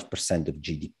 25% of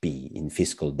GDP in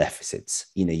fiscal deficits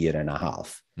in a year and a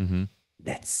half. Mm-hmm.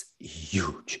 That's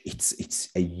huge. It's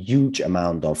a huge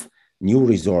amount of new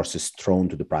resources thrown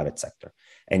to the private sector.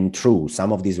 And true,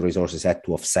 some of these resources had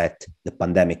to offset the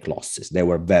pandemic losses. They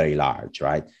were very large,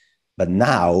 right? But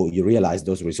now you realize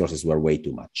those resources were way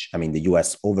too much. I mean, the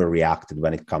US overreacted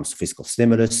when it comes to fiscal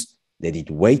stimulus. They did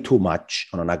way too much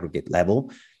on an aggregate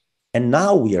level. And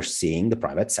now we are seeing the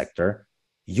private sector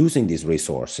using these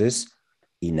resources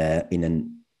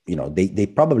they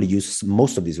probably use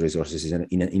most of these resources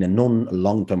in a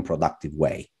non-long-term productive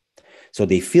way. So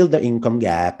they filled the income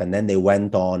gap, and then they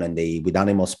went on and with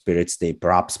animal spirits, they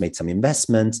perhaps made some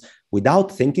investments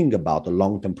without thinking about the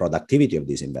long-term productivity of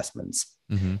these investments.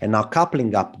 Mm-hmm. And now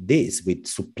coupling up this with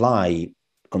supply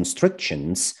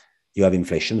constrictions, you have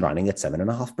inflation running at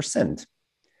 7.5%.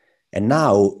 And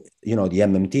now, the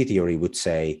MMT theory would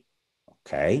say,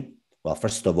 okay, well,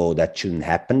 first of all, that shouldn't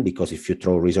happen, because if you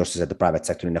throw resources at the private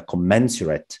sector in a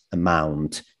commensurate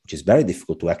amount, which is very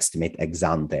difficult to estimate ex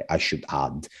ante, I should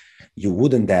add, you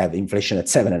wouldn't have inflation at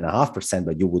 7.5%,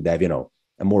 but you would have,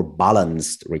 a more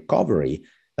balanced recovery.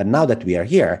 But now that we are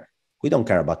here, we don't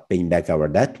care about paying back our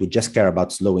debt. We just care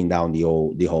about slowing down the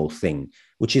whole thing,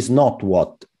 which is not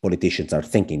what politicians are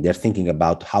thinking. They're thinking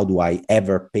about, how do I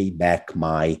ever pay back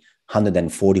my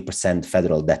 140%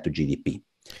 federal debt to GDP?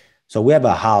 So we have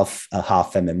a half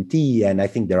MMT, and I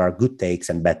think there are good takes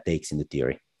and bad takes in the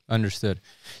theory. Understood.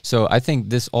 So I think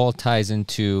this all ties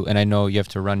into, and I know you have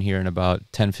to run here in about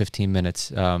 10, 15 minutes.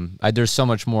 There's so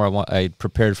much more I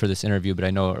prepared for this interview, but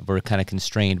I know we're kind of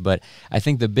constrained. But I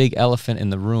think the big elephant in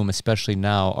the room, especially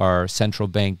now, are central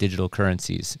bank digital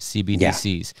currencies,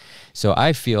 CBDCs. Yeah. So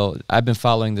I feel I've been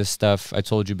following this stuff. I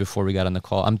told you before we got on the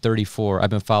call, I'm 34. I've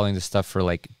been following this stuff for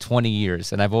like 20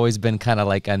 years. And I've always been kind of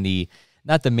like on the,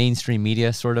 not the mainstream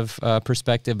media sort of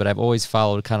perspective, but I've always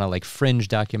followed kind of like fringe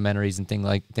documentaries and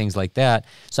things like that.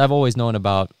 So I've always known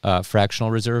about fractional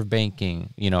reserve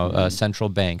banking, central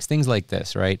banks, things like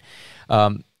this, right?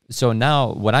 So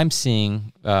now what I'm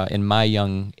seeing in my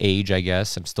young age, I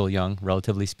guess, I'm still young,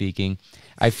 relatively speaking,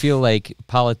 I feel like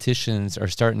politicians are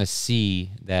starting to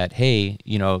see that, hey,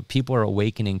 people are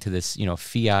awakening to this,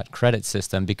 fiat credit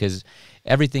system, because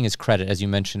everything is credit, as you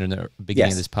mentioned in the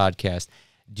beginning of this podcast.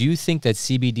 Do you think that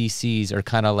CBDCs are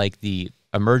kind of like the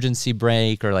emergency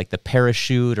brake, or like the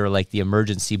parachute, or like the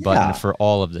emergency button for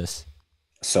all of this?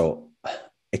 So,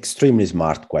 extremely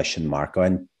smart question, Marco.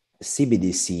 And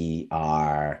CBDC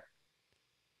are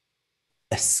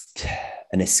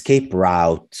an escape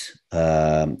route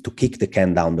to kick the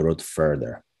can down the road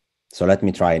further. So let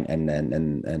me try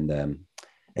and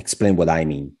explain what I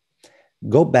mean.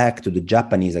 Go back to the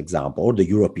Japanese example or the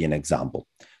European example.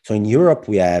 So in Europe,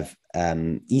 we have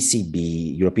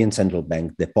ECB, European Central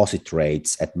Bank, deposit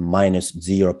rates at minus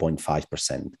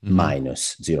 0.5%,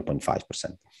 minus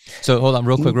 0.5%. So hold on,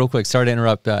 real quick. Sorry to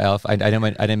interrupt, Alf. I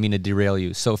didn't mean to derail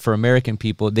you. So for American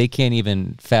people, they can't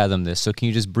even fathom this. So can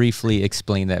you just briefly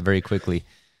explain that very quickly?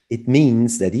 It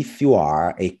means that if you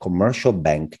are a commercial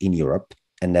bank in Europe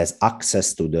and has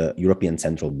access to the European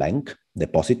Central Bank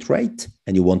deposit rate,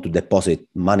 and you want to deposit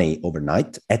money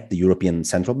overnight at the European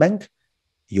Central Bank,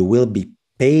 you will be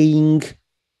paying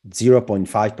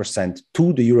 0.5%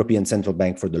 to the European Central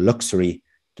Bank for the luxury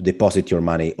to deposit your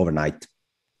money overnight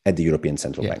at the European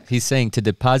Central Bank. He's saying to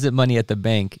deposit money at the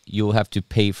bank, you'll have to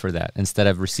pay for that instead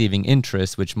of receiving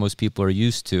interest, which most people are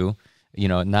used to.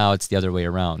 Now it's the other way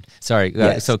around. Sorry.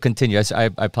 Yes. So continue. I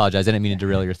apologize. I didn't mean to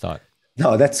derail your thought.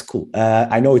 No, that's cool.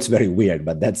 I know it's very weird,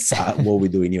 but that's what we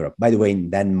do in Europe. By the way, in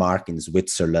Denmark, in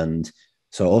Switzerland,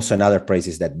 so also in other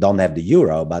places that don't have the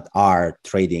euro, but are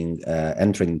trading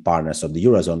and trading partners of the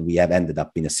Eurozone, we have ended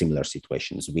up in a similar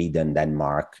situation: Sweden,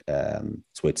 Denmark,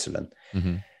 Switzerland.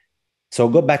 Mm-hmm. So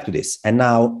go back to this. And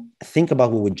now think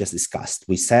about what we just discussed.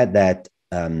 We said that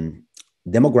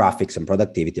demographics and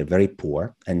productivity are very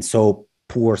poor. And so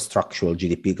poor structural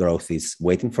GDP growth is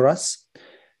waiting for us.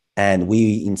 And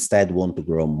we instead want to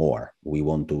grow more. We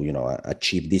want to,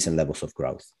 achieve decent levels of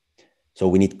growth. So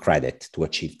we need credit to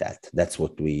achieve that. That's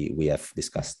what we have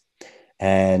discussed.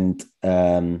 And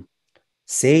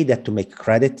say that to make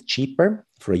credit cheaper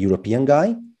for a European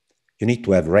guy, you need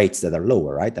to have rates that are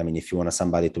lower, right? I mean, if you want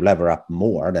somebody to lever up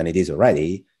more than it is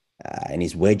already, and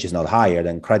his wage is not higher,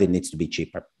 then credit needs to be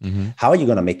cheaper. Mm-hmm. How are you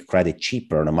going to make credit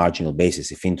cheaper on a marginal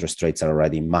basis if interest rates are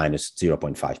already minus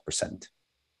 0.5%?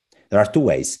 There are two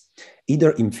ways.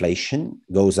 Either inflation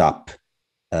goes up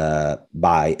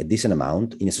by a decent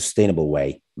amount in a sustainable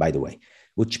way, by the way,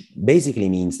 which basically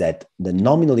means that the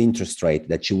nominal interest rate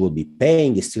that you will be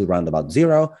paying is still around about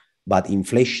zero, but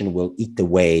inflation will eat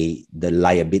away the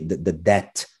liability, the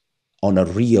debt on a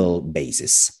real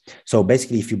basis. So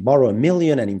basically, if you borrow $1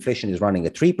 million and inflation is running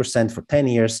at 3% for 10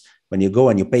 years, when you go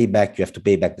and you pay back, you have to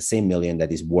pay back the same million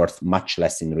that is worth much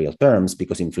less in real terms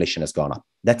because inflation has gone up.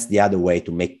 That's the other way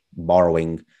to make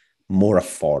borrowing more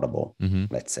affordable,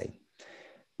 let's say.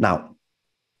 Now,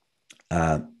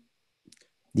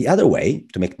 the other way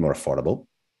to make it more affordable,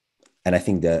 and I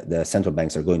think the central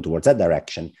banks are going towards that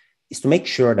direction, is to make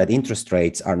sure that interest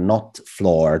rates are not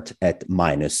floored at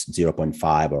minus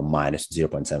 0.5 or minus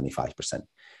 0.75%.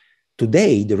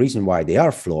 Today, the reason why they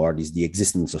are floored is the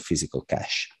existence of physical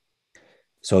cash.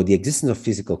 So the existence of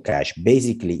physical cash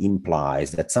basically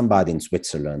implies that somebody in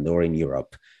Switzerland or in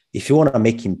Europe, if you want to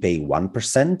make him pay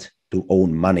 1% to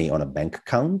own money on a bank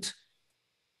account,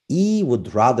 he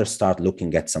would rather start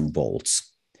looking at some vaults.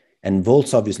 And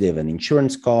vaults obviously have an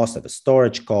insurance cost, have a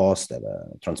storage cost, have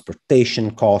a transportation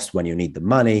cost when you need the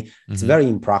money. It's very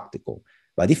impractical.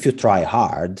 But if you try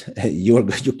hard, you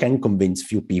can convince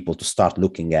few people to start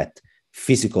looking at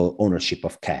physical ownership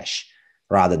of cash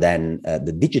rather than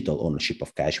the digital ownership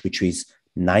of cash, which is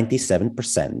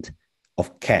 97%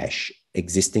 of cash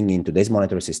existing in today's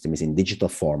monetary system is in digital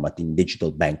format, in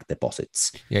digital bank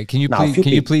deposits. Yeah, can you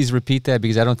please repeat that?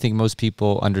 Because I don't think most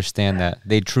people understand that.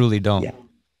 They truly don't. Yeah.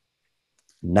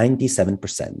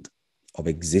 97% of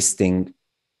existing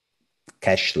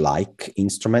cash-like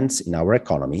instruments in our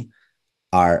economy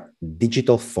are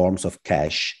digital forms of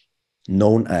cash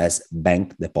known as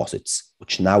bank deposits,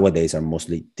 which nowadays are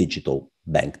mostly digital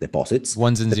bank deposits.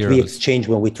 Ones and zeros. We exchange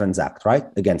when we transact, right?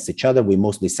 Against each other. We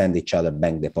mostly send each other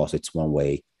bank deposits one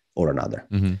way or another.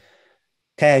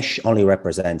 Cash only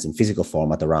represents in physical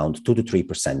format around 2 to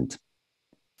 3%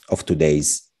 of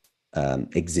today's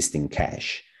existing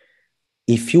cash.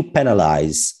 If you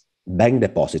penalize bank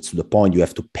deposits to the point you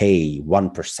have to pay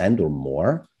 1% or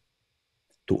more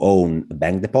to own a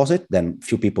bank deposit, then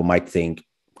few people might think,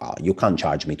 oh, you can't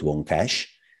charge me to own cash.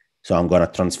 So I'm going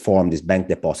to transform these bank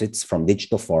deposits from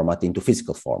digital format into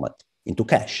physical format, into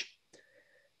cash.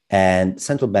 And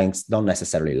central banks don't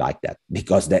necessarily like that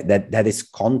because that is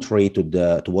contrary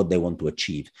to what they want to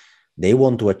achieve. They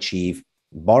want to achieve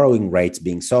borrowing rates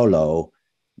being so low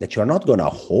that you're not going to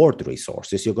hoard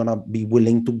resources. You're going to be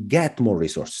willing to get more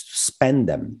resources, to spend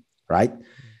them, right?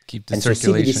 Keep the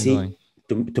circulation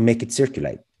going. To make it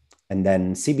circulate. And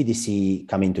then CBDC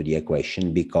come into the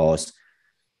equation because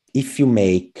if you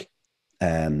make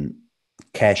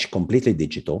cash completely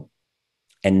digital,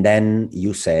 and then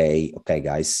you say, okay,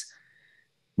 guys,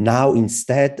 now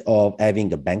instead of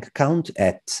having a bank account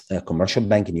at a commercial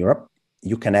bank in Europe,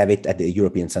 you can have it at the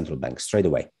European Central Bank straight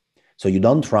away. So you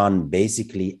don't run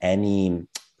basically any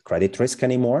credit risk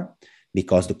anymore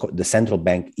because the central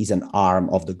bank is an arm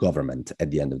of the government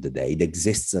at the end of the day. It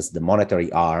exists as the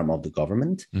monetary arm of the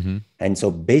government. And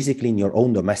so basically in your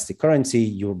own domestic currency,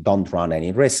 you don't run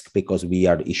any risk because we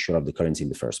are the issuer of the currency in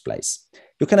the first place.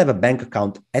 You can have a bank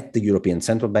account at the European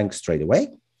Central Bank straight away.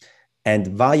 And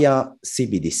via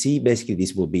CBDC, basically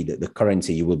this will be the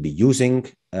currency you will be using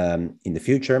in the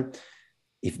future.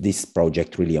 If this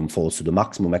project really unfolds to the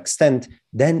maximum extent,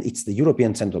 then it's the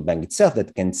European Central Bank itself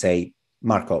that can say,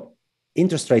 Marco,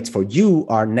 interest rates for you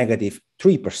are negative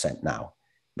 3% now,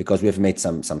 because we've made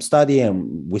some study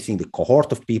and we think the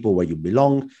cohort of people where you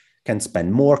belong can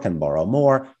spend more, can borrow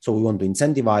more. So we want to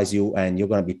incentivize you and you're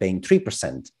going to be paying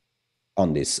 3%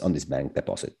 on this bank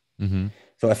deposit.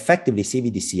 So effectively,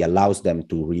 CBDC allows them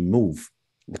to remove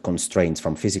the constraints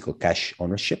from physical cash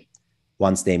ownership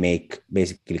once they make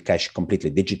basically cash completely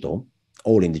digital,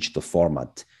 all in digital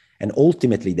format. And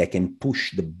ultimately, they can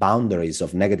push the boundaries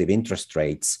of negative interest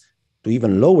rates to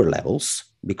even lower levels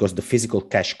because the physical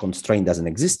cash constraint doesn't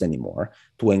exist anymore,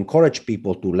 to encourage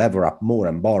people to lever up more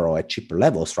and borrow at cheaper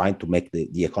levels, trying to make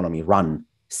the economy run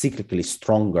cyclically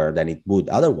stronger than it would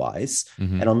otherwise.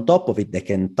 And on top of it, they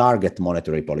can target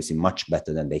monetary policy much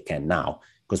better than they can now,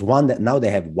 because now they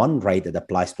have one rate that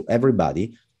applies to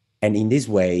everybody. And in this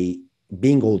way,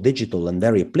 being all digital and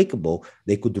very applicable,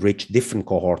 they could reach different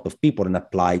cohort of people and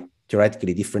apply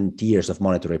theoretically different tiers of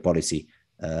monetary policy,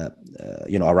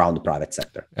 around the private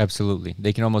sector. Absolutely.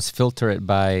 They can almost filter it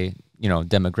by,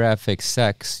 demographics,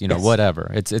 sex, Yes.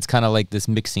 whatever. It's kind of like this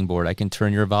mixing board. I can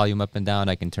turn your volume up and down.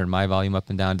 I can turn my volume up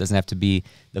and down. It doesn't have to be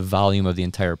the volume of the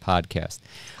entire podcast.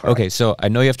 Correct. Okay, so I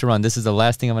know you have to run. This is the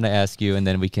last thing I'm going to ask you, and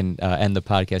then we can end the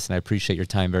podcast, and I appreciate your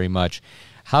time very much.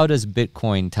 How does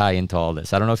Bitcoin tie into all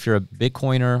this? I don't know if you're a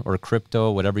Bitcoiner or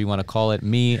crypto, whatever you want to call it.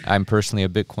 Me, I'm personally a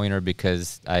Bitcoiner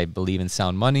because I believe in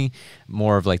sound money,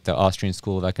 more of like the Austrian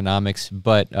School of Economics.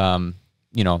 But,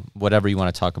 whatever you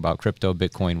want to talk about, crypto,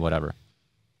 Bitcoin, whatever.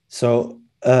 So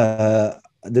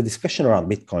the discussion around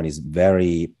Bitcoin is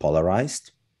very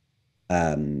polarized.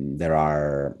 There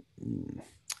are,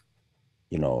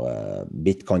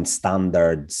 Bitcoin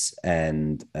standards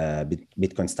and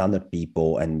Bitcoin standard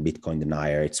people and Bitcoin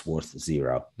denier. It's worth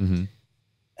zero. Mm-hmm.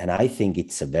 And I think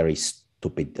it's a very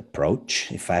stupid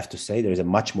approach. If I have to say, there is a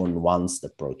much more nuanced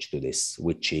approach to this,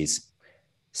 which is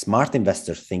smart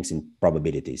investor thinks in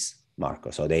probabilities, Marco.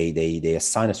 So they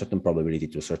assign a certain probability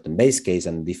to a certain base case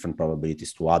and different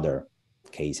probabilities to other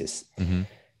cases. Mm-hmm.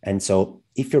 And so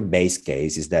if your base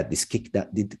case is that this kick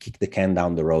the can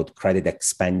down the road credit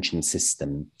expansion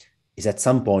system is at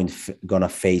some point going to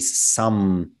face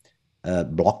some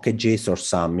blockages or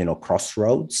some,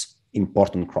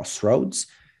 important crossroads.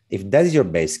 If that is your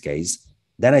base case,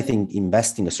 then I think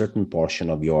investing a certain portion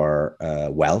of your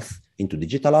wealth into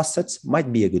digital assets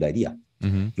might be a good idea.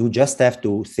 Mm-hmm. You just have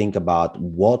to think about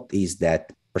what is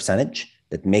that percentage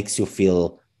that makes you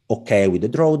feel okay with the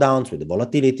drawdowns, with the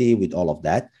volatility, with all of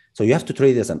that. So you have to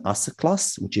treat it as an asset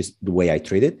class, which is the way I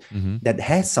treat it, mm-hmm. that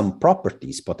has some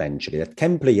properties potentially that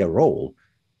can play a role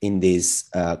in these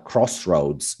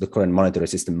crossroads the current monetary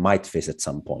system might face at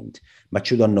some point.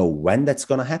 But you don't know when that's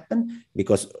going to happen,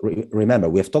 because remember,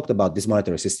 we have talked about this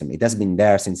monetary system. It has been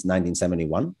there since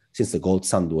 1971, since the gold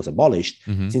standard was abolished.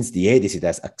 Mm-hmm. Since the 80s, it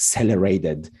has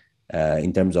accelerated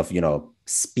in terms of,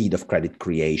 speed of credit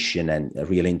creation and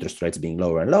real interest rates being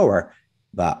lower and lower.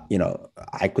 But,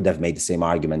 I could have made the same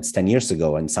arguments 10 years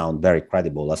ago and sound very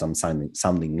credible as I'm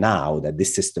sounding now, that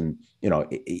this system,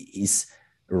 is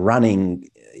running,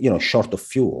 short of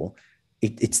fuel.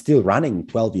 It's still running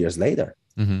 12 years later.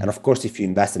 Mm-hmm. And of course, if you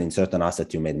invested in certain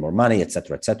assets, you made more money, et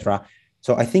cetera, et cetera.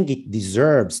 So I think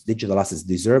digital assets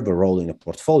deserve a role in a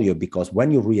portfolio, because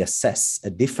when you reassess a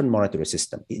different monetary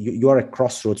system, you are at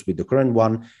crossroads with the current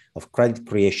one of credit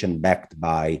creation backed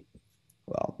by,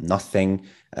 nothing.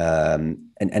 And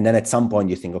then at some point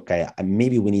you think, okay,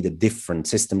 maybe we need a different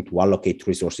system to allocate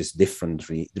resources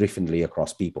differently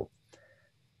across people.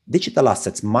 Digital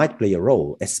assets might play a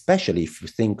role, especially if you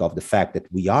think of the fact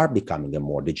that we are becoming a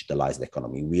more digitalized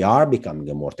economy. We are becoming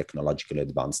a more technologically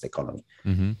advanced economy.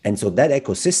 Mm-hmm. And so that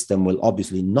ecosystem will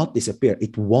obviously not disappear.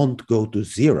 It won't go to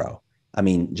zero. I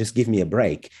mean, just give me a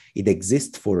break. It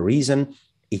exists for a reason.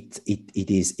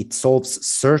 It solves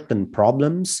certain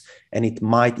problems, and it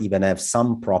might even have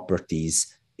some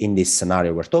properties in this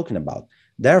scenario we're talking about.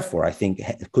 Therefore, I think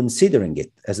considering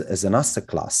it as an asset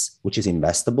class, which is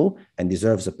investable and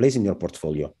deserves a place in your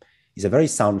portfolio, is a very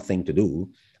sound thing to do.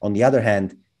 On the other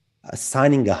hand,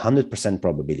 assigning 100%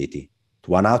 probability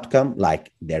to one outcome,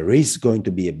 like there is going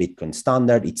to be a Bitcoin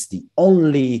standard, it's the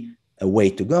only way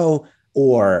to go,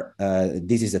 or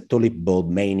this is a tulip bulb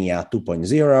mania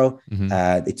 2.0,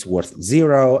 mm-hmm. It's worth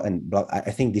zero. And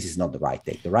I think this is not the right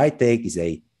take. The right take is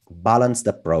a balanced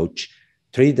approach.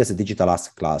 Treat it as a digital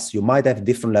asset class. You might have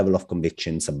different level of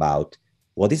convictions about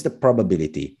what is the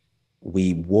probability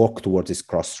we walk towards this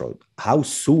crossroad. How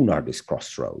soon are these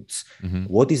crossroads? Mm-hmm.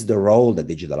 What is the role that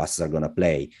digital assets are going to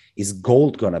play? Is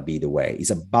gold going to be the way?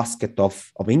 Is a basket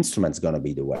of instruments going to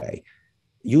be the way?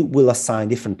 You will assign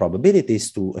different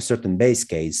probabilities to a certain base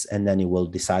case, and then you will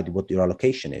decide what your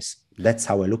allocation is. That's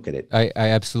how I look at it. I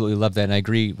absolutely love that, and I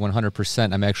agree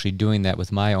 100%. I'm actually doing that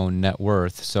with my own net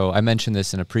worth. So I mentioned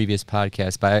this in a previous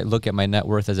podcast, but I look at my net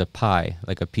worth as a pie,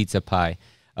 like a pizza pie,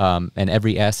 and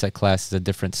every asset class is a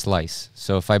different slice.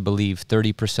 So if I believe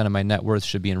 30% of my net worth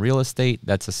should be in real estate,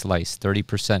 that's a slice.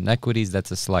 30% in equities,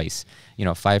 that's a slice.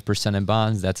 5% in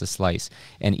bonds, that's a slice.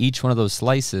 And each one of those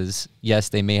slices, yes,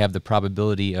 they may have the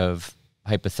probability of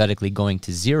hypothetically going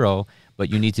to zero, but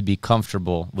you need to be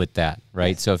comfortable with that,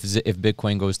 right? So if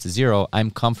Bitcoin goes to zero, I'm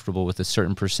comfortable with a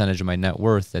certain percentage of my net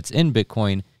worth that's in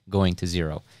Bitcoin going to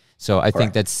zero. So I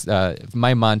think that's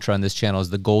my mantra on this channel is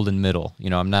the golden middle.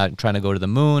 I'm not trying to go to the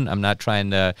moon. I'm not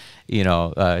trying to,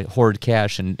 hoard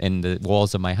cash in the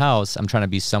walls of my house. I'm trying to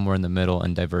be somewhere in the middle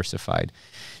and diversified.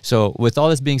 So with all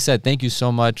this being said, thank you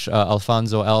so much,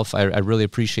 Alfonso Elf. I really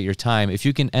appreciate your time. If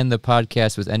you can end the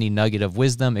podcast with any nugget of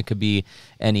wisdom, it could be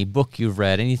any book you've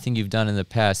read, anything you've done in the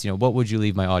past, what would you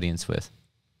leave my audience with?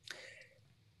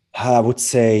 I would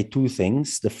say two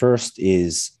things. The first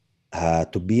is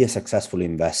to be a successful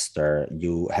investor,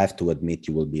 you have to admit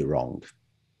you will be wrong.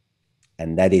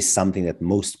 And that is something that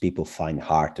most people find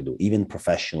hard to do, even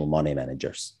professional money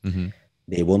managers. Mm-hmm.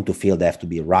 They want to feel they have to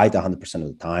be right 100% of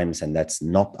the times, and that's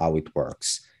not how it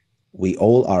works. We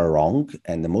all are wrong.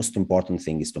 And the most important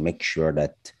thing is to make sure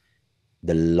that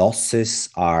the losses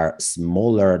are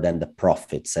smaller than the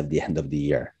profits at the end of the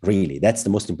year. Really, that's the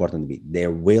most important bit.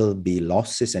 There will be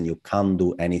losses, and you can't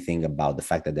do anything about the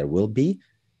fact that there will be.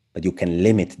 but you can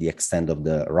limit the extent of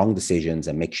the wrong decisions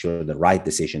and make sure the right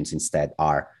decisions instead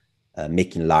are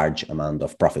making large amount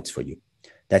of profits for you.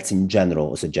 That's in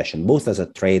general a suggestion, both as a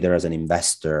trader, as an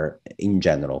investor, in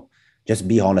general. Just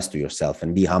be honest to yourself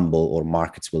and be humble, or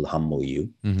markets will humble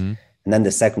you. Mm-hmm. And then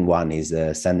the second one is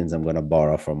a sentence I'm going to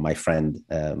borrow from my friend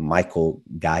Michael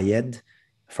Gayed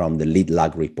from the Lead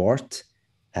Lag Report.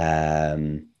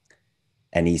 And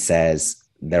he says,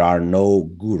 there are no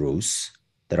gurus,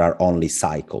 there are only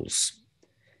cycles.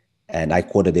 And I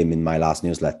quoted him in my last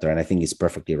newsletter, and I think he's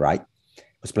perfectly right.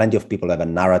 Because plenty of people have a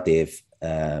narrative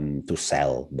to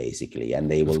sell, basically, and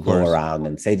they will go around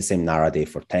and say the same narrative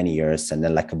for 10 years, and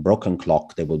then like a broken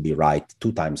clock, they will be right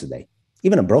 2 times a day.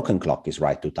 Even a broken clock is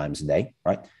right 2 times a day,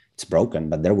 right? It's broken,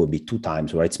 but there will be 2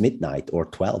 times where it's midnight or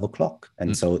 12 o'clock.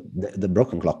 And so the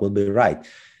broken clock will be right.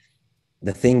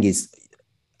 The thing is,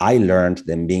 I learned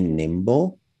that being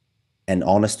nimble and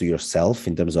honest to yourself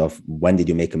in terms of when did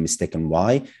you make a mistake and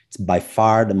why, it's by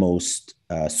far the most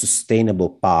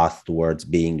sustainable path towards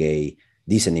being a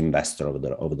decent investor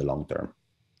over the long term.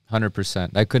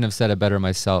 100%. I couldn't have said it better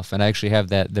myself. And I actually have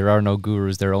that "there are no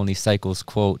gurus, there are only cycles"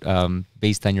 quote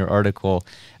based on your article.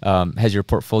 Has your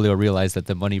portfolio realized that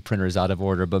the money printer is out of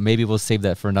order? But maybe we'll save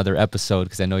that for another episode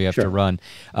because I know you have to run.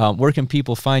 Where can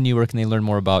people find you? Where can they learn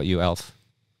more about you, Alf?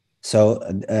 So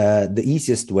the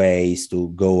easiest way is to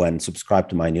go and subscribe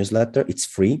to my newsletter. It's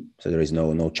free, so there is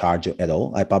no charge at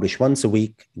all. I publish once a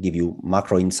week, give you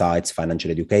macro insights,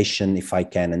 financial education, if I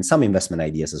can, and some investment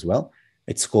ideas as well.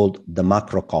 It's called the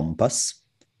Macro Compass.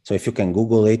 So if you can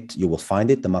Google it, you will find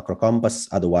it, the Macro Compass.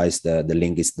 Otherwise, the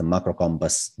link is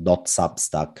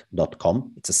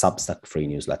themacrocompass.substack.com. It's a Substack free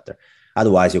newsletter.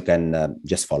 Otherwise, you can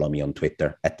just follow me on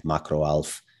Twitter at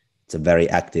MacroAlf. It's a very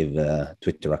active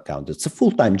Twitter account. It's a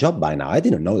full-time job by now. I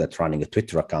didn't know that running a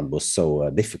Twitter account was so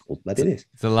difficult, but it is.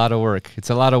 It's a lot of work. It's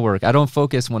a lot of work. I don't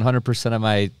focus 100% of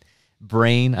my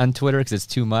brain on Twitter because it's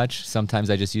too much.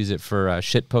 Sometimes I just use it for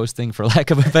shit posting, for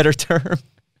lack of a better term.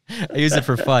 I use it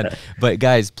for fun. But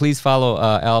guys, please follow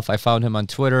Alf. I found him on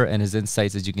Twitter, and his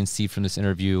insights, as you can see from this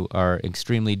interview, are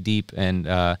extremely deep. And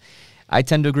I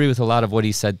tend to agree with a lot of what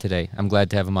he said today. I'm glad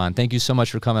to have him on. Thank you so much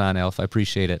for coming on, Alf. I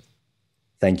appreciate it.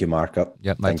 Thank you, Marco.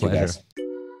 Yep, my pleasure.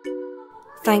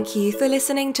 Thank you for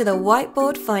listening to the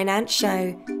Whiteboard Finance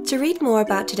Show. To read more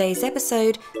about today's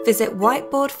episode, visit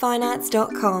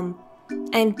whiteboardfinance.com.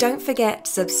 And don't forget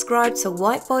to subscribe to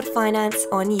Whiteboard Finance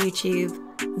on YouTube.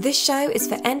 This show is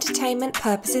for entertainment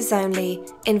purposes only.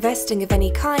 Investing of any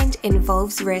kind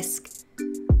involves risk.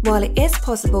 While it is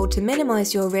possible to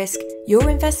minimize your risk, your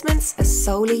investments are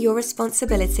solely your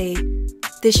responsibility.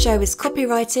 This show is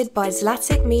copyrighted by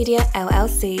Zlatic Media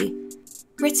LLC.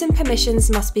 Written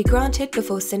permissions must be granted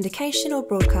before syndication or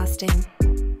broadcasting.